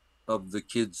 of the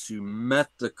kids who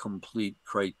met the complete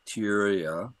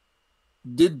criteria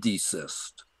did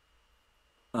desist.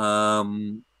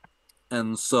 And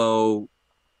so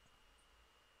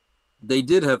they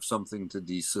did have something to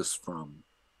desist from.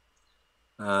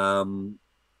 The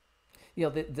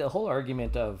whole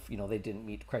argument of they didn't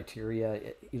meet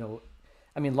criteria,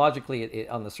 I mean, logically,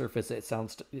 on the surface, it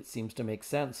seems to make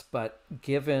sense. But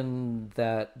given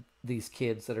that these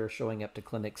kids that are showing up to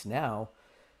clinics now,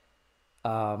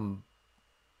 they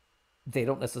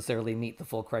don't necessarily meet the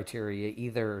full criteria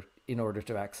either in order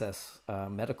to access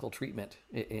medical treatment.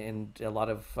 And a lot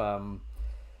of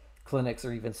clinics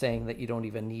are even saying that you don't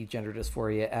even need gender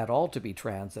dysphoria at all to be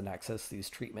trans and access these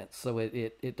treatments. So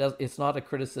it's not a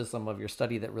criticism of your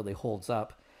study that really holds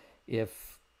up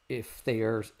if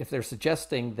they're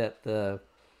suggesting that the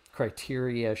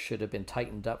criteria should have been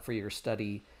tightened up for your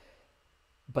study,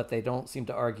 but they don't seem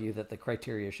to argue that the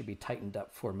criteria should be tightened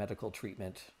up for medical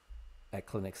treatment at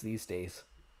clinics these days.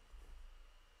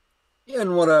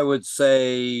 And what I would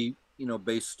say,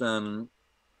 based on,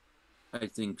 I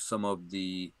think, some of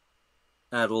the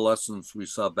adolescents we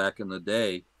saw back in the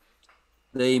day,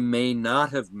 they may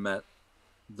not have met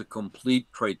the complete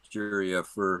criteria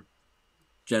for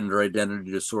gender identity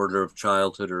disorder of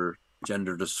childhood or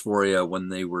gender dysphoria when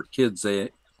they were kids.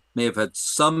 They may have had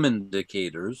some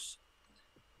indicators,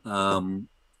 but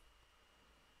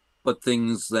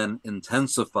things then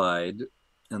intensified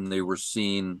and they were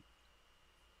seen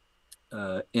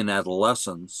in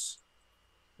adolescence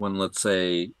when, let's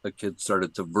say, a kid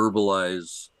started to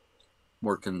verbalize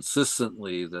more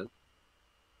consistently that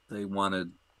they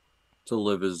wanted to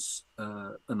live as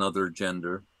another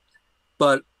gender.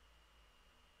 But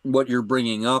what you're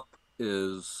bringing up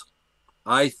is,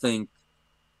 I think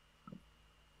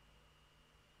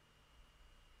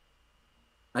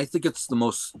it's the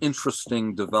most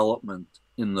interesting development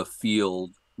in the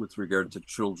field with regard to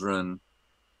children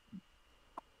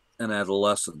and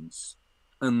adolescents.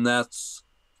 And that's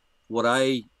what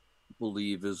I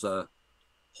believe is a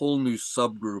whole new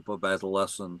subgroup of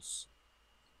adolescents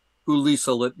who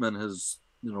Lisa Littman has,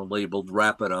 labeled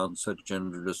rapid onset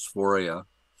gender dysphoria,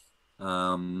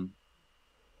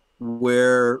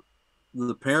 where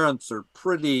the parents are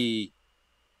pretty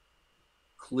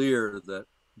clear that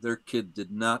their kid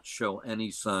did not show any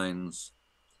signs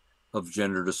of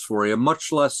gender dysphoria,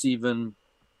 much less even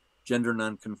gender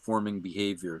nonconforming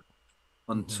behavior,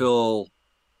 until,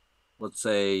 let's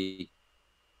say,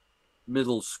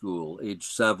 middle school, age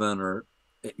 7 or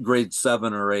grade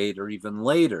 7 or 8, or even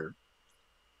later.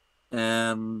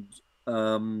 And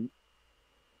when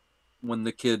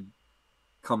the kid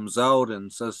comes out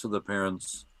and says to the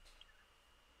parents,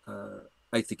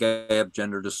 I think I have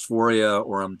gender dysphoria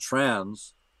or I'm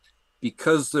trans,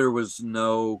 because there was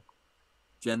no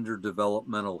gender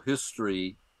developmental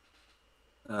history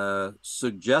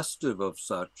suggestive of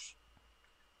such,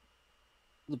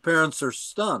 the parents are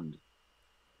stunned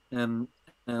and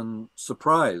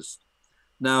surprised.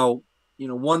 Now,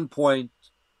 one point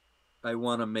I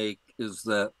want to make is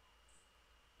that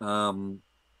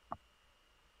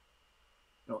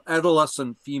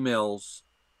adolescent females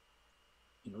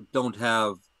don't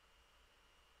have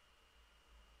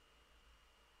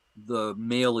the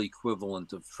male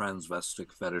equivalent of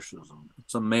transvestic fetishism.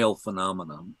 It's a male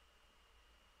phenomenon.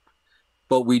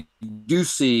 But we do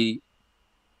see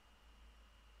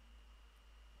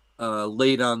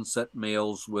late onset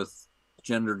males with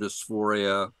gender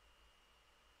dysphoria,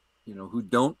 who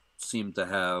don't seem to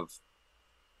have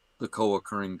the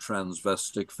co-occurring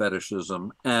transvestic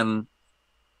fetishism. And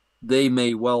they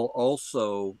may well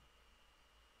also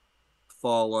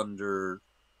fall under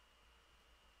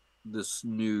this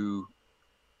new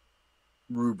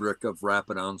rubric of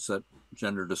rapid onset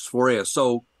gender dysphoria.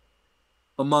 So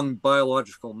among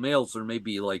biological males, there may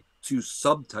be like 2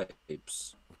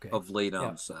 subtypes of late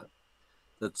onset.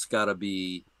 That's got to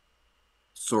be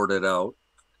sorted out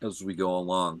as we go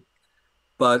along.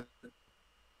 But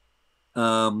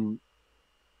and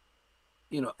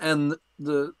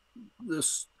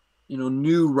this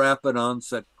new rapid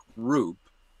onset group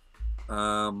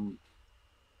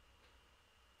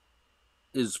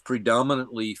is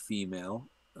predominantly female,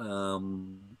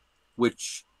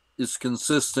 which is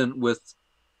consistent with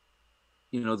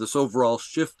this overall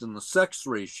shift in the sex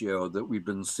ratio that we've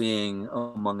been seeing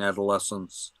among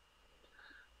adolescents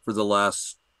for the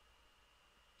last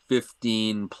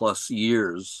 15 plus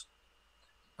years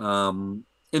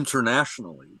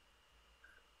internationally.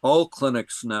 All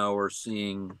clinics now are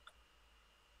seeing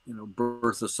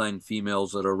birth assigned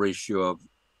females at a ratio of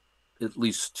at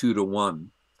least 2 to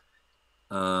 1,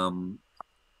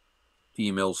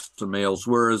 females to males,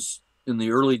 whereas in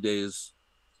the early days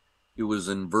it was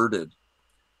inverted.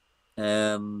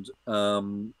 And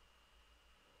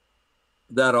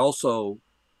that also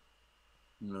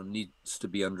needs to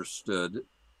be understood.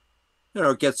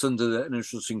 It gets into an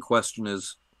interesting question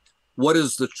is, what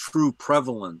is the true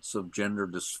prevalence of gender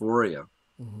dysphoria?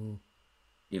 Mm-hmm.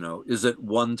 Is it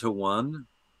 1-to-1?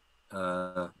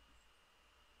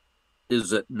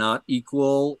 Is it not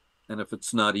equal? And if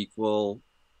it's not equal,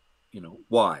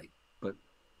 why? But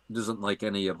it isn't like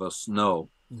any of us know.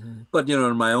 Mm-hmm. But,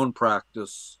 in my own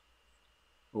practice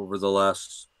over the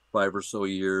last 5 or so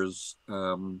years,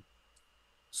 70%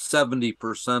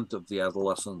 of the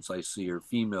adolescents I see are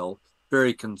female,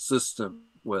 very consistent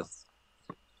with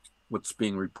what's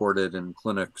being reported in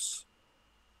clinics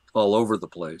all over the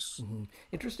place. Mm-hmm.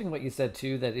 Interesting what you said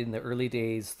too, that in the early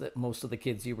days that most of the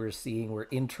kids you were seeing were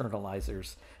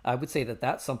internalizers. I would say that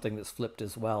that's something that's flipped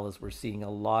as well, as we're seeing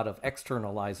a lot of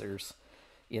externalizers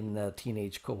in the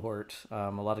teenage cohort. A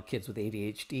lot of kids with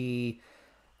ADHD,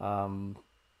 um,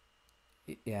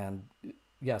 and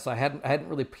yeah, so I hadn't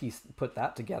really put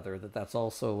that together. That's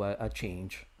also a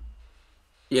change.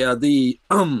 Yeah, the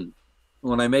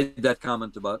when I made that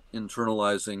comment about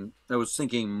internalizing, I was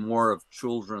thinking more of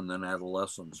children than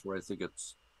adolescents, where I think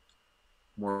it's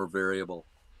more variable.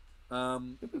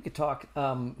 Maybe we could talk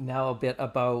now a bit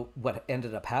about what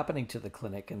ended up happening to the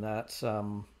clinic, and that's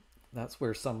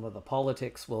where some of the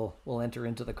politics will enter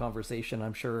into the conversation,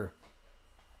 I'm sure.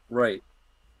 Right.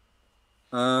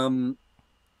 Um,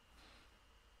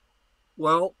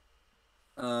 well,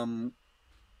 um,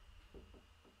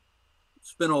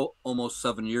 it's been almost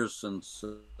 7 years since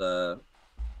the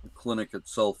clinic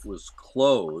itself was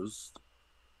closed,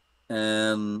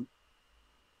 and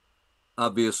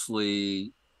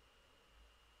obviously,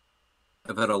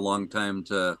 I've had a long time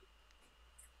to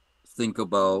think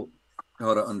about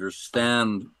how to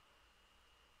understand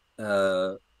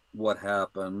uh, what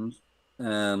happened.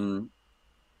 And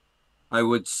I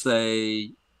would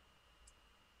say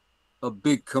a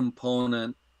big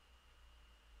component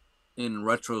in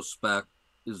retrospect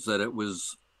is that it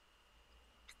was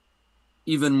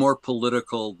even more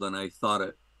political than I thought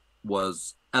it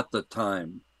was at the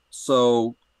time.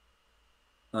 So,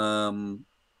 um,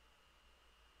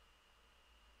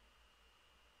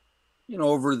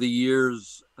 over the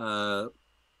years,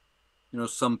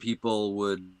 some people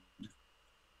would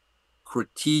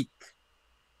critique,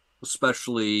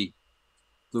 especially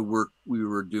the work we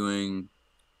were doing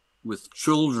with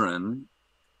children,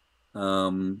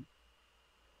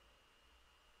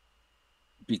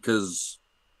 because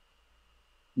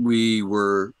we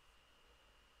were,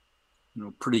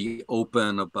 pretty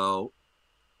open about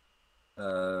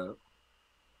uh,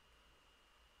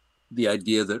 the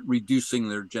idea that reducing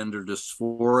their gender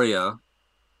dysphoria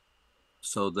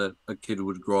so that a kid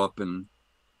would grow up and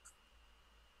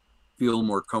feel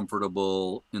more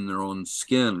comfortable in their own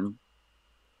skin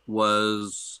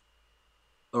was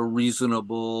a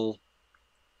reasonable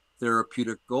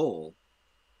therapeutic goal.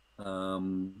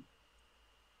 Um,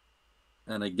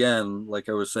 and again, like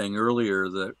I was saying earlier,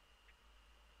 that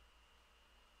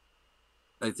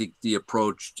I think the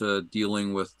approach to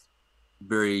dealing with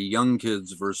very young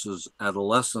kids versus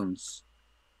adolescents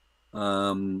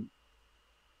um,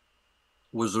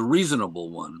 was a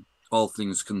reasonable one, all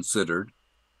things considered.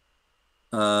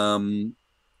 Now,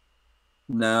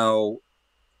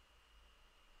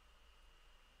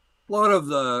 a lot of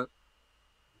the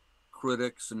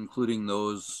critics, including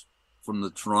those from the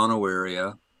Toronto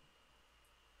area,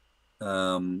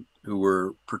 who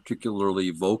were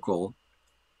particularly vocal,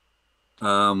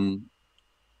 um,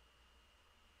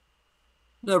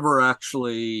 never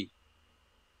actually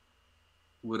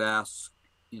would ask,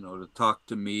 to talk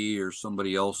to me or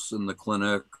somebody else in the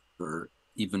clinic or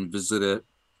even visit it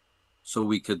so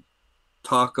we could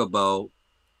talk about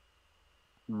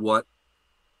what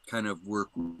kind of work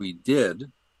we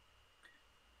did.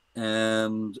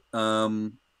 And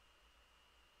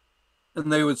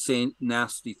they would say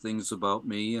nasty things about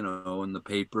me, in the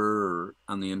paper or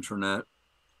on the internet.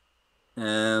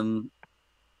 And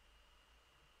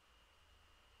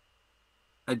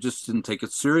I just didn't take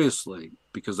it seriously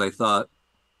because I thought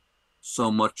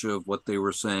so much of what they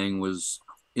were saying was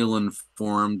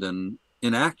ill-informed and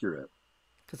inaccurate.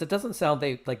 Because it doesn't sound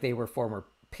like they were former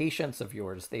patients of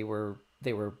yours. They were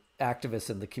activists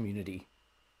in the community,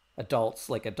 adults,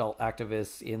 like adult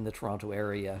activists in the Toronto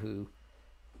area who.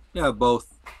 Yeah,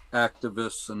 both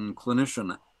activists and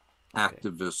clinician Okay.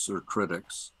 activists or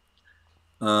critics.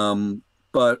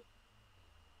 But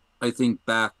I think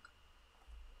back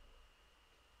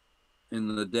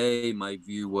in the day, my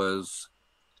view was,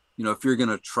 if you're going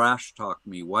to trash talk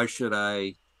me, why should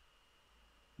I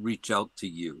reach out to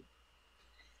you?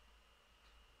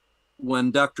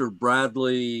 When Dr.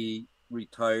 Bradley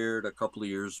retired a couple of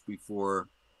years before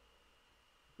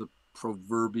the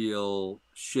proverbial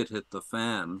shit hit the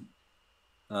fan,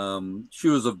 She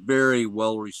was a very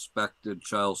well-respected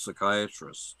child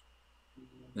psychiatrist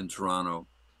in Toronto.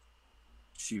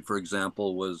 She, for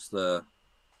example, was the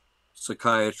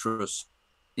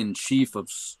psychiatrist-in-chief of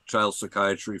child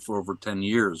psychiatry for over 10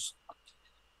 years.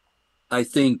 I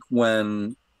think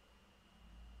when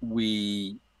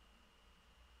we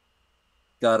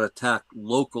got attacked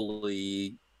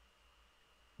locally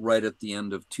right at the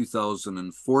end of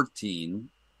 2014,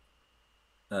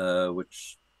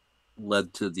 which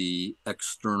led to the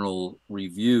external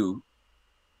review,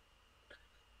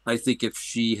 I think if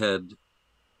she had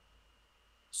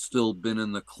still been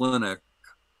in the clinic,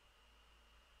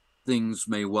 things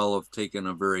may well have taken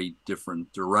a very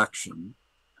different direction.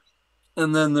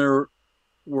 And then there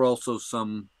were also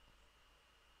some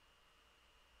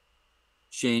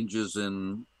changes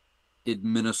in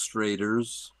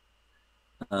administrators,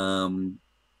 who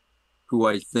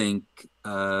I think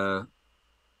were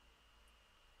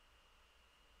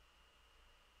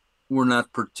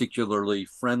not particularly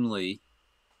friendly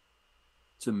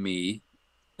to me.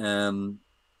 And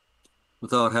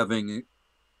without having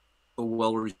a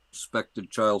well-respected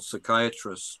child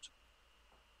psychiatrist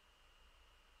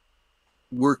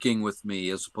working with me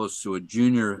as opposed to a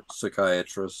junior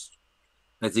psychiatrist,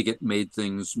 I think it made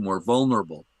things more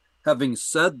vulnerable. Having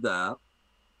said that,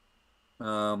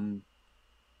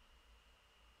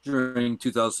 during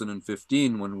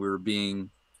 2015, when we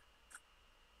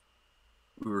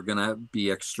were going to be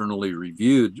externally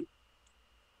reviewed,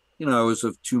 I was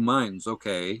of two minds.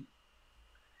 Okay,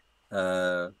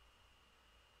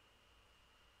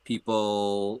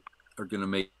 people are going to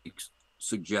make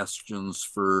suggestions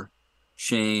for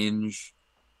change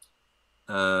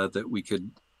that we could,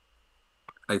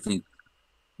 I think,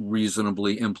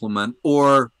 reasonably implement,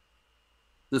 or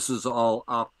this is all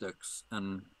optics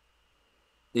and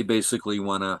they basically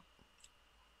want to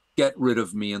get rid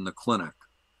of me in the clinic.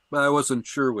 But I wasn't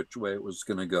sure which way it was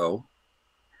going to go.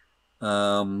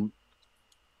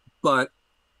 But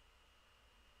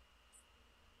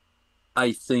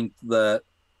I think that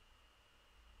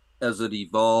as it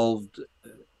evolved,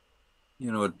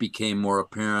 it became more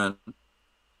apparent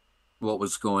what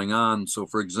was going on. So,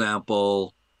 for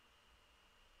example,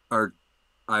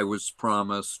 I was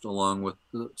promised, along with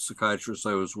the psychiatrist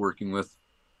I was working with,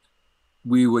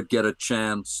 we would get a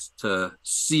chance to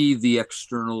see the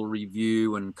external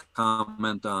review and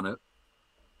comment on it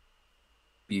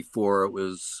before it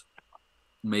was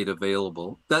made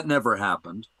available. That never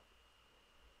happened.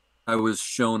 I was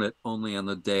shown it only on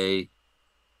the day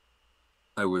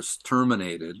I was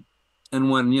terminated. And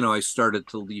when, I started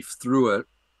to leaf through it,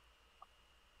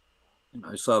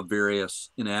 I saw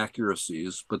various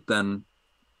inaccuracies. But then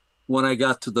when I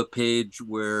got to the page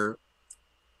where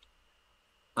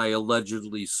I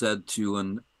allegedly said to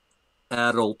an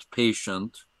adult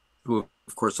patient, who,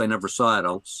 of course, I never saw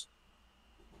adults,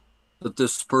 that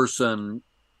this person,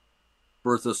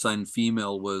 birth assigned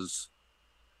female, was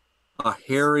a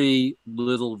hairy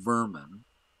little vermin,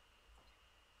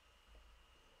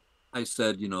 I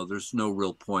said, there's no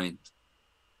real point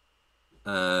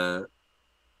in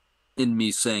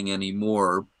me saying any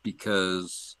more,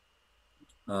 because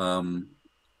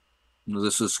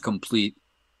this is complete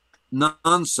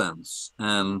nonsense.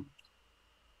 And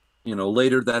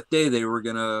later that day they were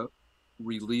going to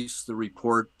release the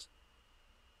report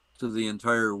to the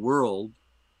entire world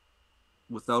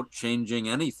without changing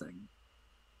anything.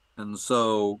 And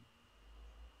so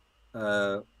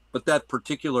but that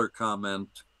particular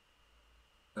comment,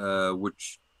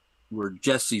 where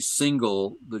Jesse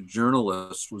Singal, the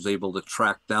journalist, was able to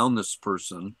track down this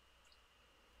person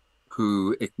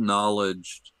who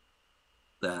acknowledged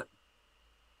that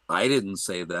I didn't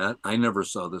say that. I never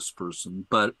saw this person.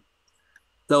 But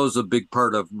that was a big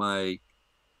part of my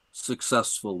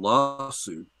successful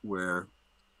lawsuit, where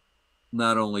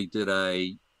not only did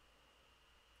I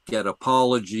get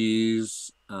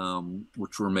apologies,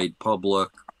 which were made public,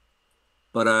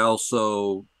 but I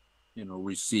also,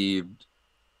 received,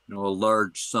 a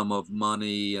large sum of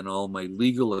money and all my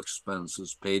legal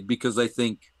expenses paid, because I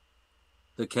think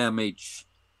the CAMH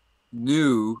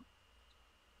knew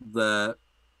that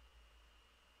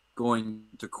going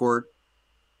to court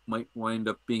might wind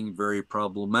up being very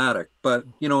problematic. But,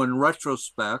 in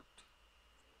retrospect,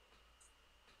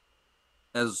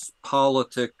 as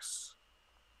politics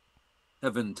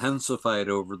have intensified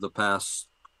over the past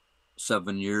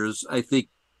 7 years, I think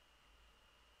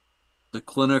the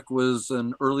clinic was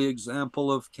an early example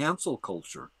of cancel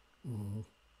culture. Mm-hmm.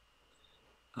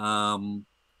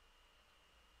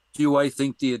 Do I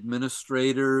think the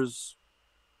administrators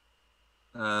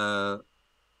care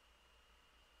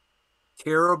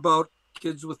about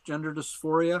kids with gender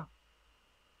dysphoria?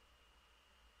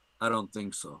 I don't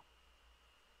think so.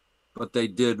 But they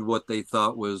did what they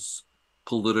thought was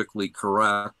politically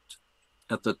correct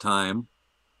at the time.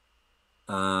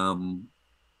 But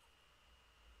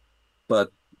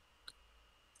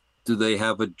do they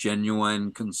have a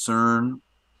genuine concern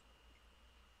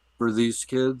for these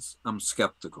kids? I'm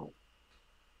skeptical.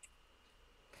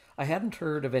 I hadn't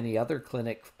heard of any other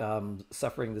clinic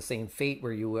suffering the same fate.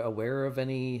 Were you aware of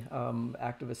any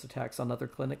activist attacks on other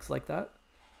clinics like that?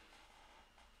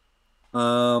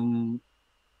 Um,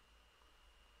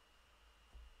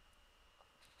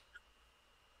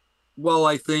 well,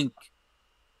 I think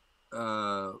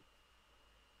uh,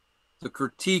 the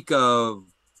critique of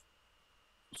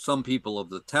some people of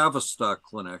the Tavistock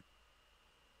clinic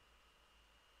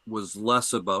was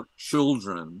less about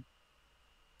children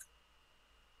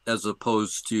as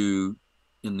opposed to,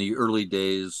 in the early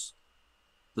days,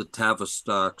 the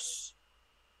Tavistock's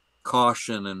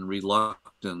caution and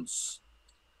reluctance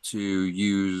to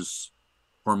use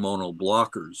hormonal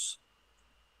blockers.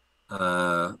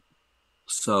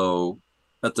 So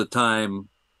at the time,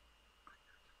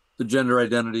 the Gender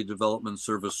Identity Development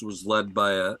Service was led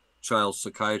by a child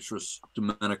psychiatrist,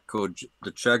 Domenico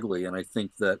DeCegli, and I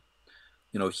think that,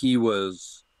 he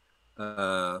was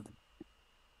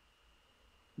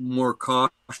more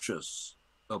cautious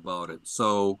about it.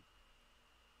 So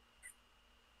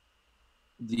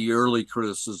the early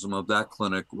criticism of that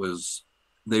clinic was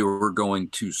they were going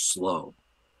too slow.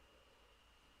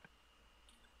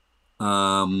 But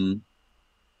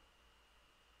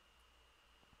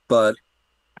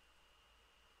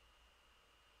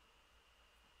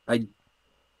I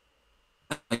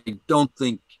don't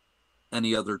think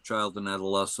any other child and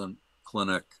adolescent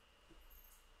clinic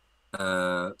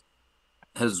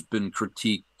has been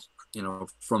critiqued,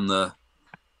 from the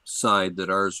side that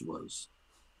ours was.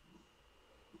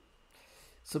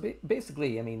 So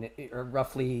basically, I mean,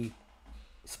 roughly,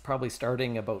 probably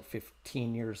starting about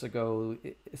 15 years ago,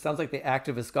 it sounds like the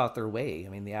activists got their way. I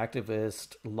mean, the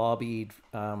activists lobbied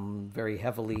very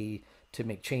heavily to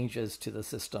make changes to the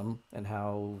system and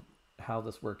how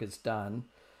this work is done,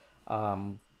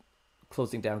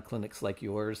 closing down clinics like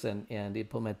yours and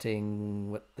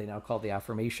implementing what they now call the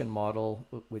affirmation model,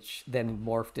 which then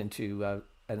morphed into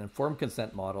an informed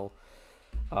consent model.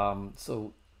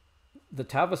 So the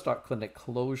Tavistock clinic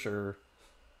closure,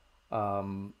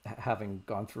 having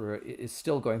gone through it, is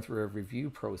still going through a review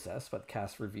process, but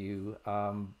CAS review.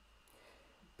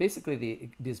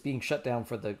 Basically, it is being shut down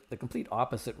for the complete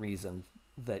opposite reason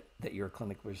that your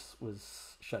clinic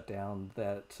was shut down.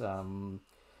 That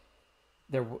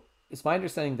it's my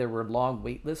understanding there were long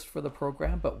wait lists for the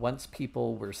program, but once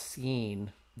people were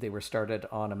seen, they were started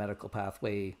on a medical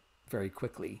pathway very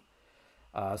quickly.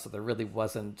 So there really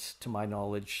wasn't, to my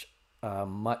knowledge,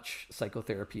 much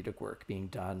psychotherapeutic work being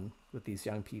done with these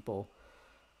young people.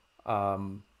 Yeah,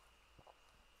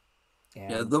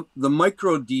 the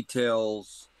micro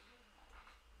details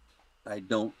I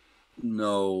don't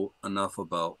know enough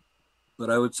about, but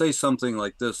I would say something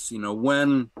like this.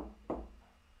 When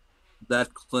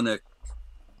that clinic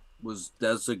was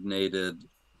designated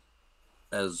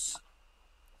as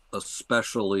a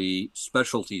specialty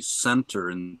center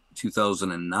in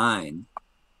 2009,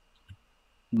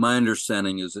 my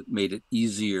understanding is it made it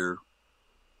easier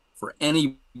for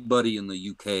anybody in the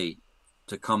UK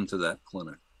to come to that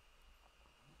clinic.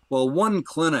 Well, one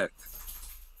clinic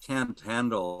can't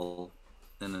handle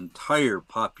an entire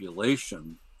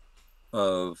population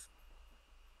of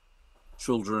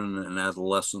children and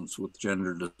adolescents with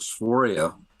gender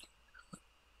dysphoria.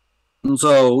 And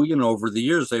so, over the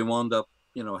years, they wound up,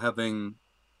 having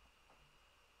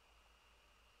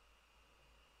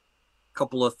a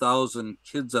couple of thousand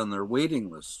kids on their waiting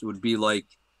list. It would be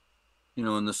like,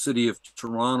 in the city of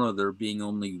Toronto, there being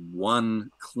only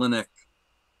one clinic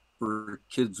for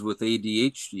kids with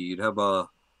ADHD. You'd have a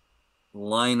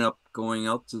lineup going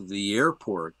out to the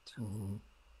airport. Mm-hmm.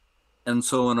 And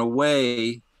so in a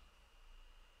way,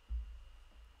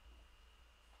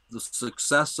 the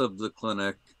success of the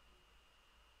clinic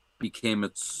became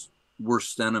its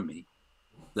worst enemy,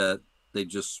 that they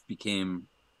just became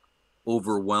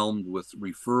overwhelmed with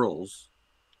referrals.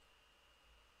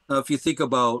 Now, if you think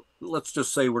about, let's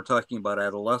just say we're talking about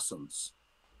adolescents,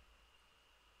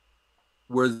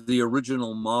 where the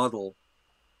original model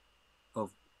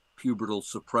of pubertal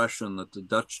suppression that the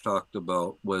Dutch talked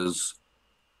about was,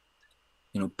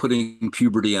 putting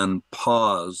puberty on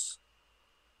pause,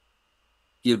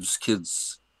 gives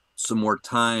kids some more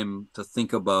time to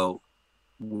think about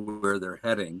where they're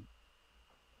heading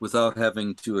without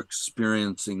having to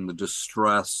experiencing the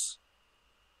distress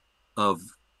of,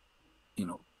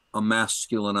 a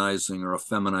masculinizing or a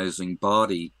feminizing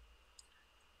body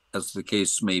as the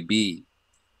case may be.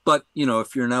 But,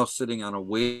 if you're now sitting on a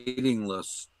waiting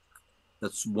list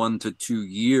that's 1 to 2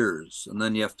 years, and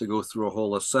then you have to go through a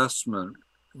whole assessment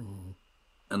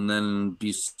and then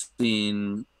be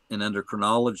seen in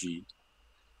endocrinology,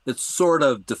 it sort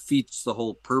of defeats the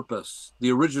whole purpose,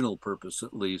 the original purpose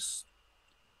at least,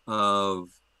 of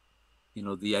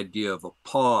the idea of a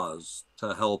pause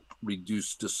to help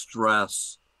reduce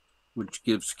distress, which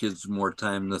gives kids more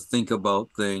time to think about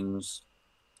things.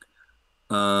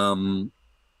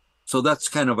 So that's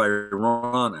kind of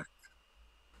ironic.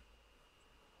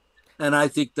 And I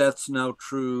think that's now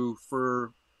true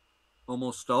for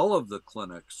almost all of the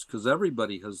clinics, because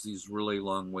everybody has these really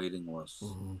long waiting lists.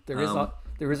 There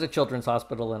is a children's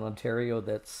hospital in Ontario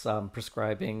that's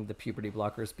prescribing the puberty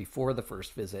blockers before the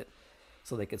first visit,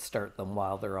 so they could start them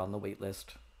while they're on the wait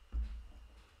list.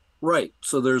 Right.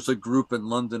 So there's a group in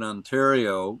London,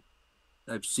 Ontario.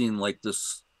 I've seen like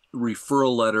this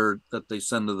referral letter that they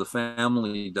send to the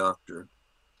family doctor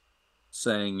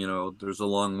saying, there's a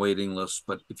long waiting list,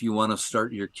 but if you want to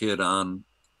start your kid on,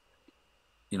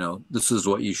 this is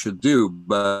what you should do.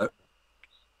 But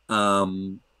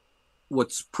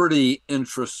what's pretty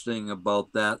interesting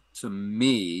about that to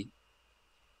me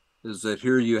is that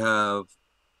here you have,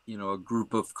 a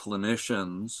group of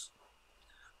clinicians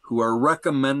who are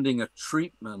recommending a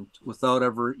treatment without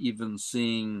ever even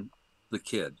seeing the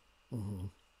kid.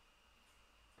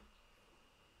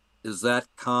 Is that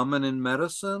common in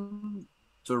medicine,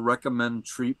 to recommend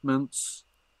treatments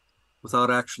without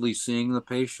actually seeing the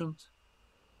patient?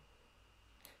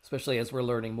 Especially as we're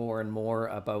learning more and more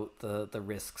about the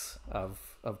risks of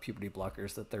puberty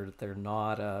blockers, that they're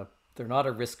not a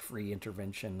risk-free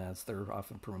intervention as they're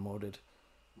often promoted.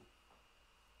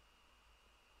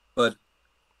 But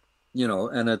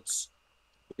and it's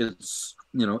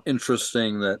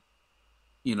interesting that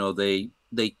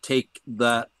they take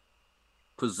that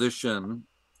position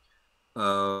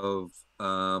of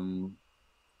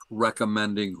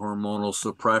recommending hormonal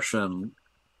suppression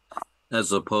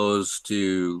as opposed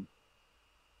to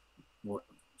what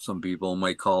some people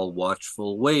might call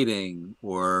watchful waiting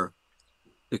or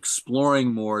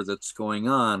exploring more that's going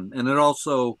on. And it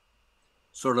also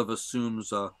sort of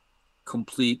assumes a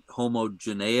complete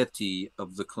homogeneity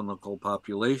of the clinical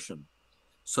population.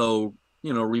 So,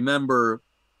 remember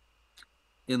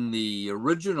in the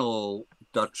original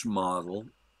Dutch model,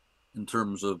 in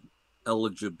terms of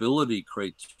eligibility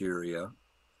criteria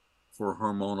for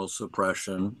hormonal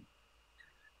suppression,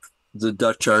 the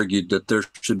Dutch argued that there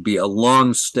should be a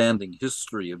long-standing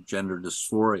history of gender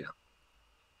dysphoria.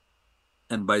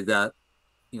 And by that,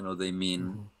 they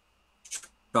mean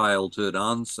childhood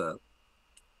onset.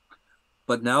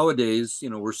 But nowadays,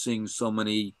 we're seeing so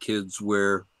many kids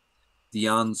where the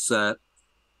onset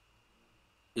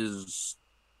is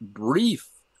brief.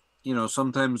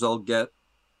 Sometimes I'll get,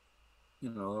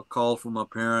 a call from a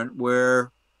parent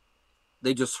where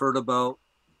they just heard about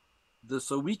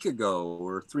this a week ago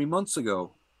or 3 months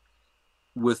ago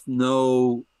with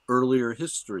no earlier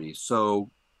history.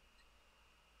 So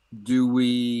do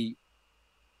we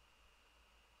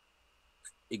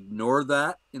ignore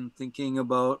that in thinking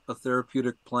about a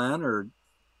therapeutic plan, or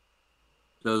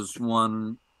does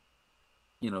one,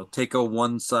 take a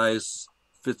one size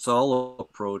fits all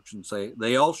approach and say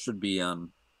they all should be on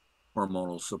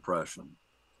hormonal suppression?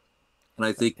 And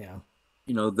I think,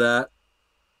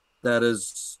 that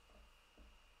is,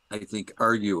 I think,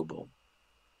 arguable.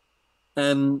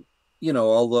 And,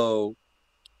 although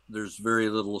there's very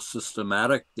little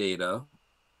systematic data,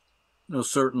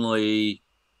 certainly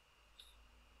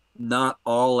not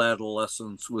all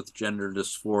adolescents with gender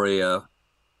dysphoria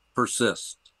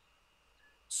persist.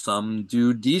 Some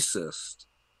do desist,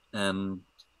 and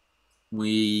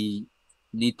we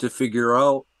need to figure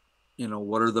out,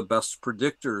 what are the best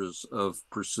predictors of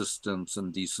persistence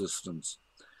and desistance?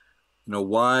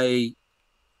 Why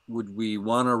would we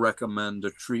want to recommend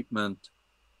a treatment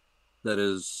that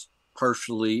is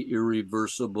partially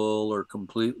irreversible or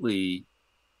completely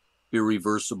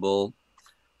irreversible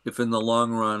if in the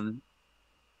long run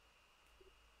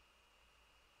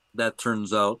that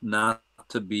turns out not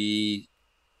to be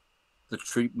the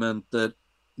treatment that,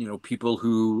 people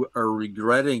who are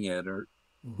regretting it or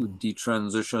who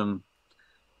detransition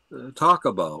talk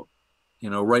about?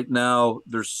 Right now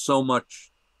there's so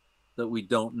much that we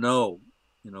don't know.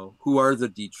 Who are the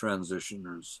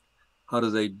detransitioners? How do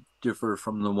they differ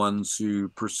from the ones who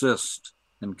persist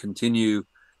and continue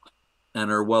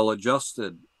and are well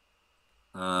adjusted?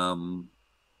 So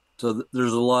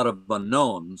there's a lot of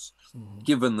unknowns.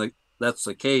 Given that that's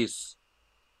the case,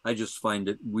 I just find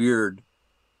it weird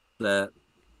that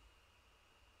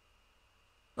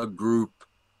a group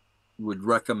would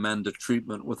recommend a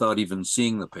treatment without even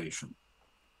seeing the patient.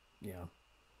 Yeah.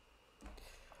 I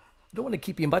don't want to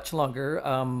keep you much longer.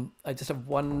 I just have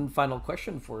one final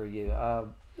question for you.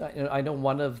 I know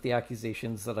one of the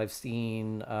accusations that I've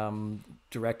seen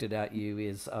directed at you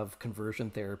is of conversion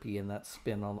therapy, and that's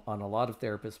been on a lot of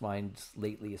therapists' minds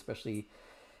lately, especially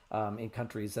in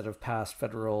countries that have passed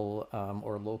federal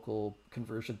or local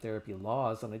conversion therapy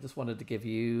laws. And I just wanted to give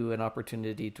you an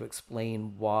opportunity to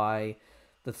explain why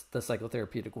the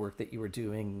psychotherapeutic work that you were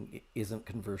doing isn't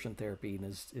conversion therapy and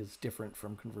is different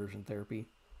from conversion therapy.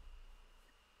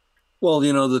 Well,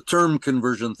 you know, the term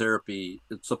conversion therapy,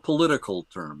 it's a political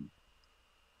term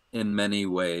in many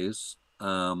ways,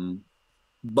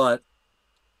 but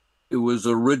it was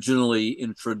originally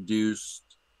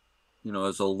introduced, you know,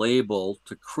 as a label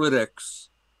to critics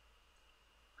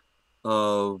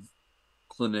of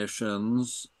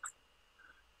clinicians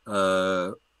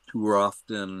who are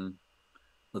often,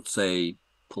 let's say,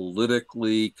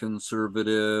 politically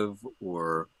conservative,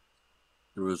 or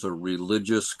there was a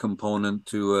religious component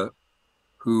to it,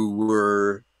 who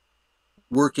were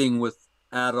working with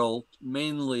adult,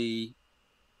 mainly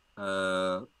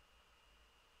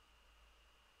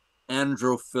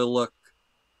androphilic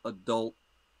adult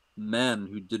men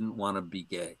who didn't want to be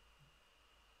gay.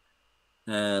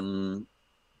 And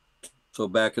so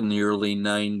back in the early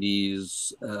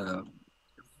 90s,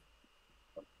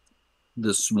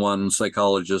 this one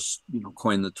psychologist, you know,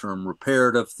 coined the term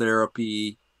reparative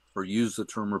therapy, or used the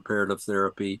term reparative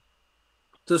therapy.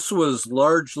 This was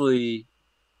largely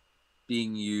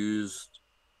being used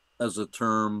as a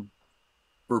term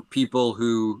for people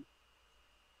who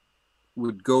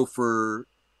would go for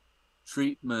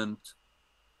treatment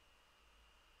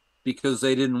because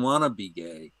they didn't want to be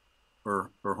gay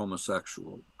or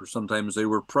homosexual, or sometimes they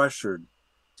were pressured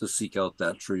to seek out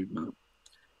that treatment.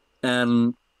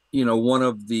 And, you know, one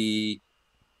of the,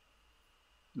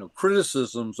 you know,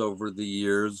 criticisms over the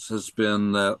years has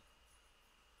been that,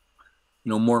 you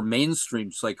know, more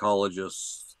mainstream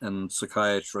psychologists and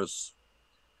psychiatrists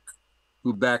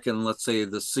who back in, let's say,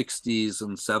 the 60s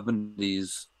and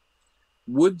 70s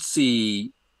would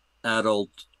see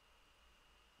adult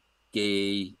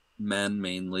gay men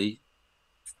mainly,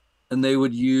 and they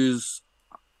would use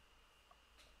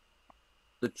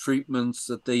the treatments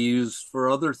that they used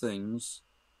for other things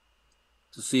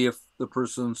to see if the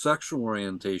person's sexual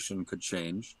orientation could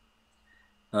change.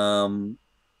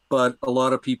 But a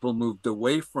lot of people moved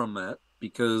away from it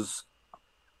because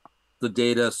the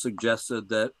data suggested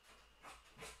that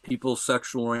people's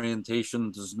sexual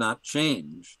orientation does not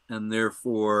change, and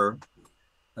therefore,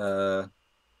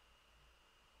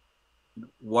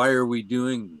 why are we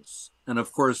doing this? And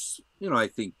of course, you know, I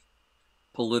think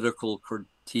political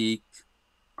critique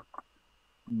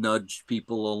nudged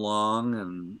people along,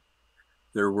 and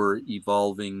there were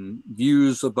evolving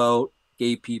views about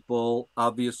gay people,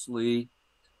 obviously.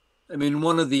 I mean,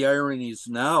 one of the ironies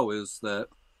now is that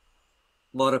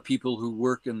a lot of people who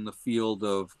work in the field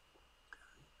of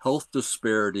health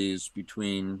disparities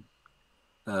between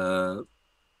or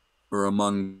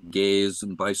among gays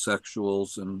and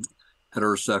bisexuals and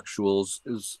heterosexuals,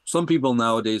 is some people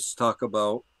nowadays talk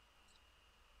about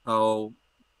how,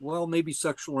 well, maybe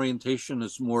sexual orientation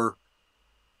is more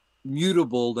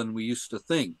mutable than we used to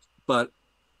think. But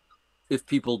if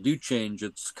people do change,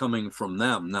 it's coming from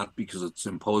them, not because it's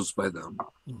imposed by them.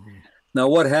 Mm-hmm. Now,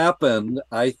 what happened,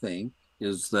 I think,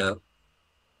 is that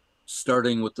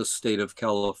starting with the state of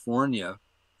California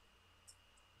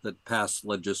that passed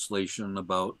legislation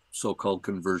about so-called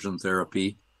conversion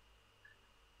therapy,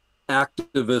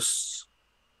 activists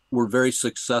were very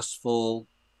successful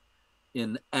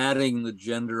in adding the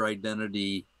gender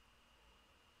identity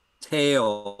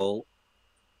tail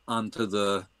onto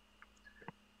the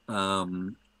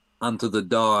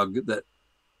dog that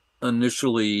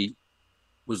initially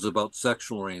was about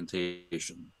sexual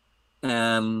orientation.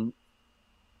 And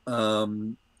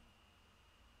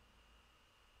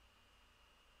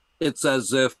it's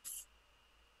as if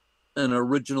an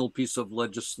original piece of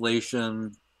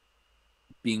legislation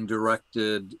being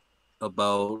directed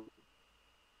about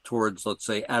towards, let's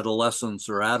say, adolescents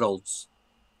or adults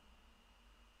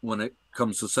when it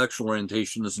comes to sexual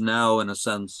orientation is now, in a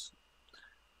sense,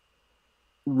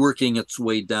 working its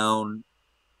way down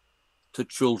to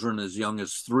children as young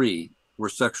as 3, where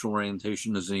sexual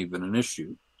orientation isn't even an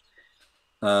issue.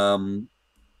 And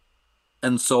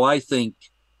so I think,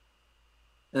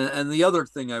 and the other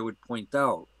thing I would point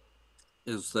out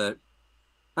is that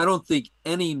I don't think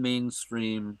any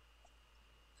mainstream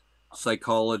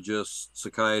psychologist,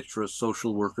 psychiatrist,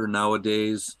 social worker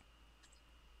nowadays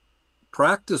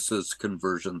practices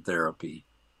conversion therapy.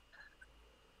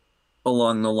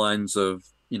 along the lines of,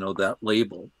 that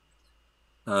label.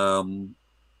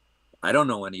 I don't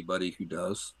know anybody who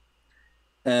does.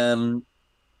 And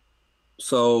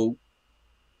so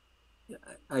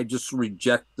I just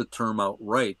reject the term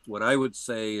outright. What I would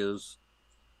say is,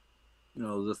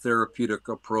 the therapeutic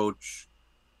approach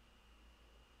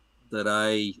that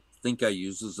I think I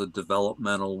use is a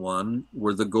developmental one,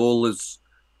 where the goal is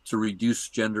to reduce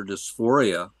gender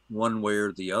dysphoria one way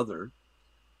or the other.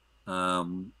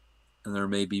 And there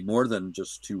may be more than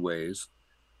just two ways.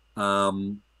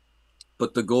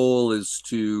 But the goal is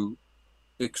to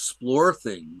explore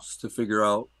things to figure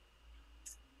out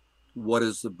what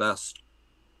is the best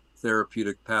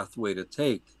therapeutic pathway to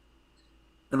take.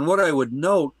 And what I would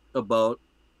note about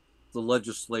the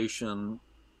legislation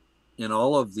in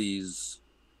all of these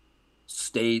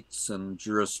states and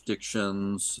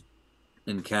jurisdictions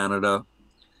in Canada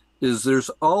is there's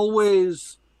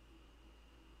always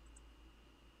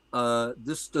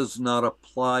this does not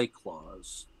apply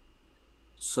clause.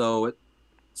 So it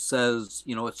says,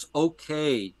 it's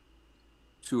okay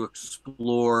to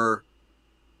explore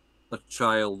a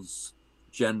child's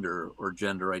gender or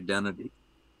gender identity,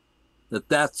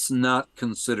 that's not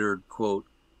considered, quote,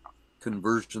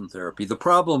 conversion therapy. The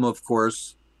problem, of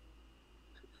course,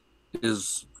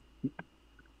 is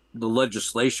the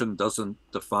legislation doesn't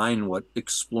define what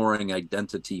exploring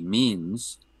identity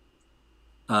means.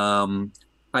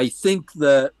 I think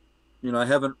that, I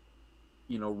haven't,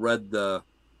 read the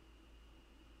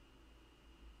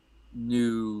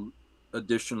new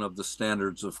edition of the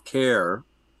Standards of Care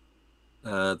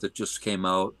that just came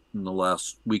out in the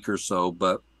last week or so,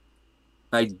 but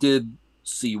I did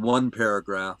see one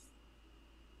paragraph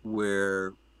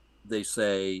where they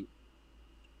say,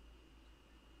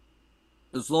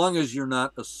 as long as you're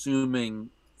not assuming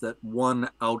that one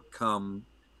outcome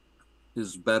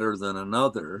is better than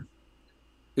another,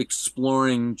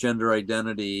 exploring gender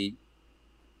identity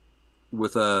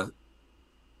with a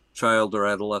child or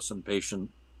adolescent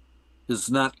patient is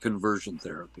not conversion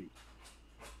therapy.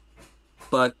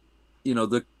 But,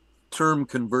 the term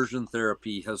conversion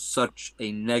therapy has such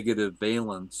a negative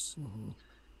valence. Mm-hmm.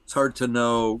 It's hard to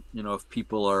know, if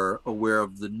people are aware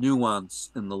of the nuance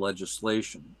in the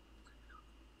legislation.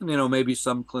 And, maybe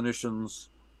some clinicians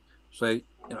say,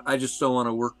 I just don't want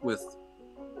to work with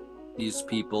these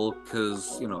people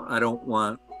because, I don't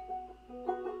want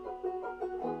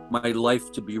my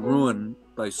life to be ruined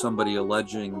by somebody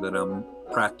alleging that I'm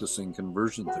practicing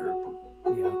conversion therapy.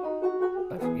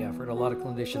 Yeah, I've heard a lot of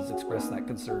clinicians express that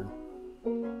concern.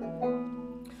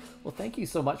 Well, thank you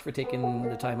so much for taking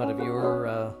the time out of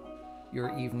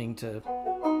your evening to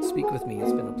speak with me.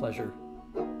 It's been a pleasure.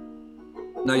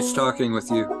 Nice talking with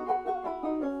you.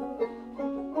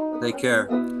 Take care.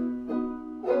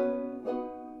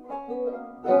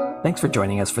 Thanks for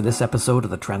joining us for this episode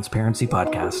of the Transparency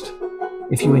Podcast.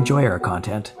 If you enjoy our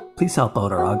content, please help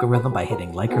out our algorithm by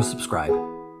hitting like or subscribe.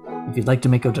 If you'd like to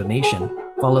make a donation,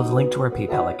 follow the link to our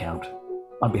PayPal account.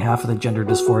 On behalf of the Gender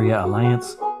Dysphoria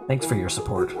Alliance, thanks for your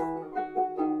support.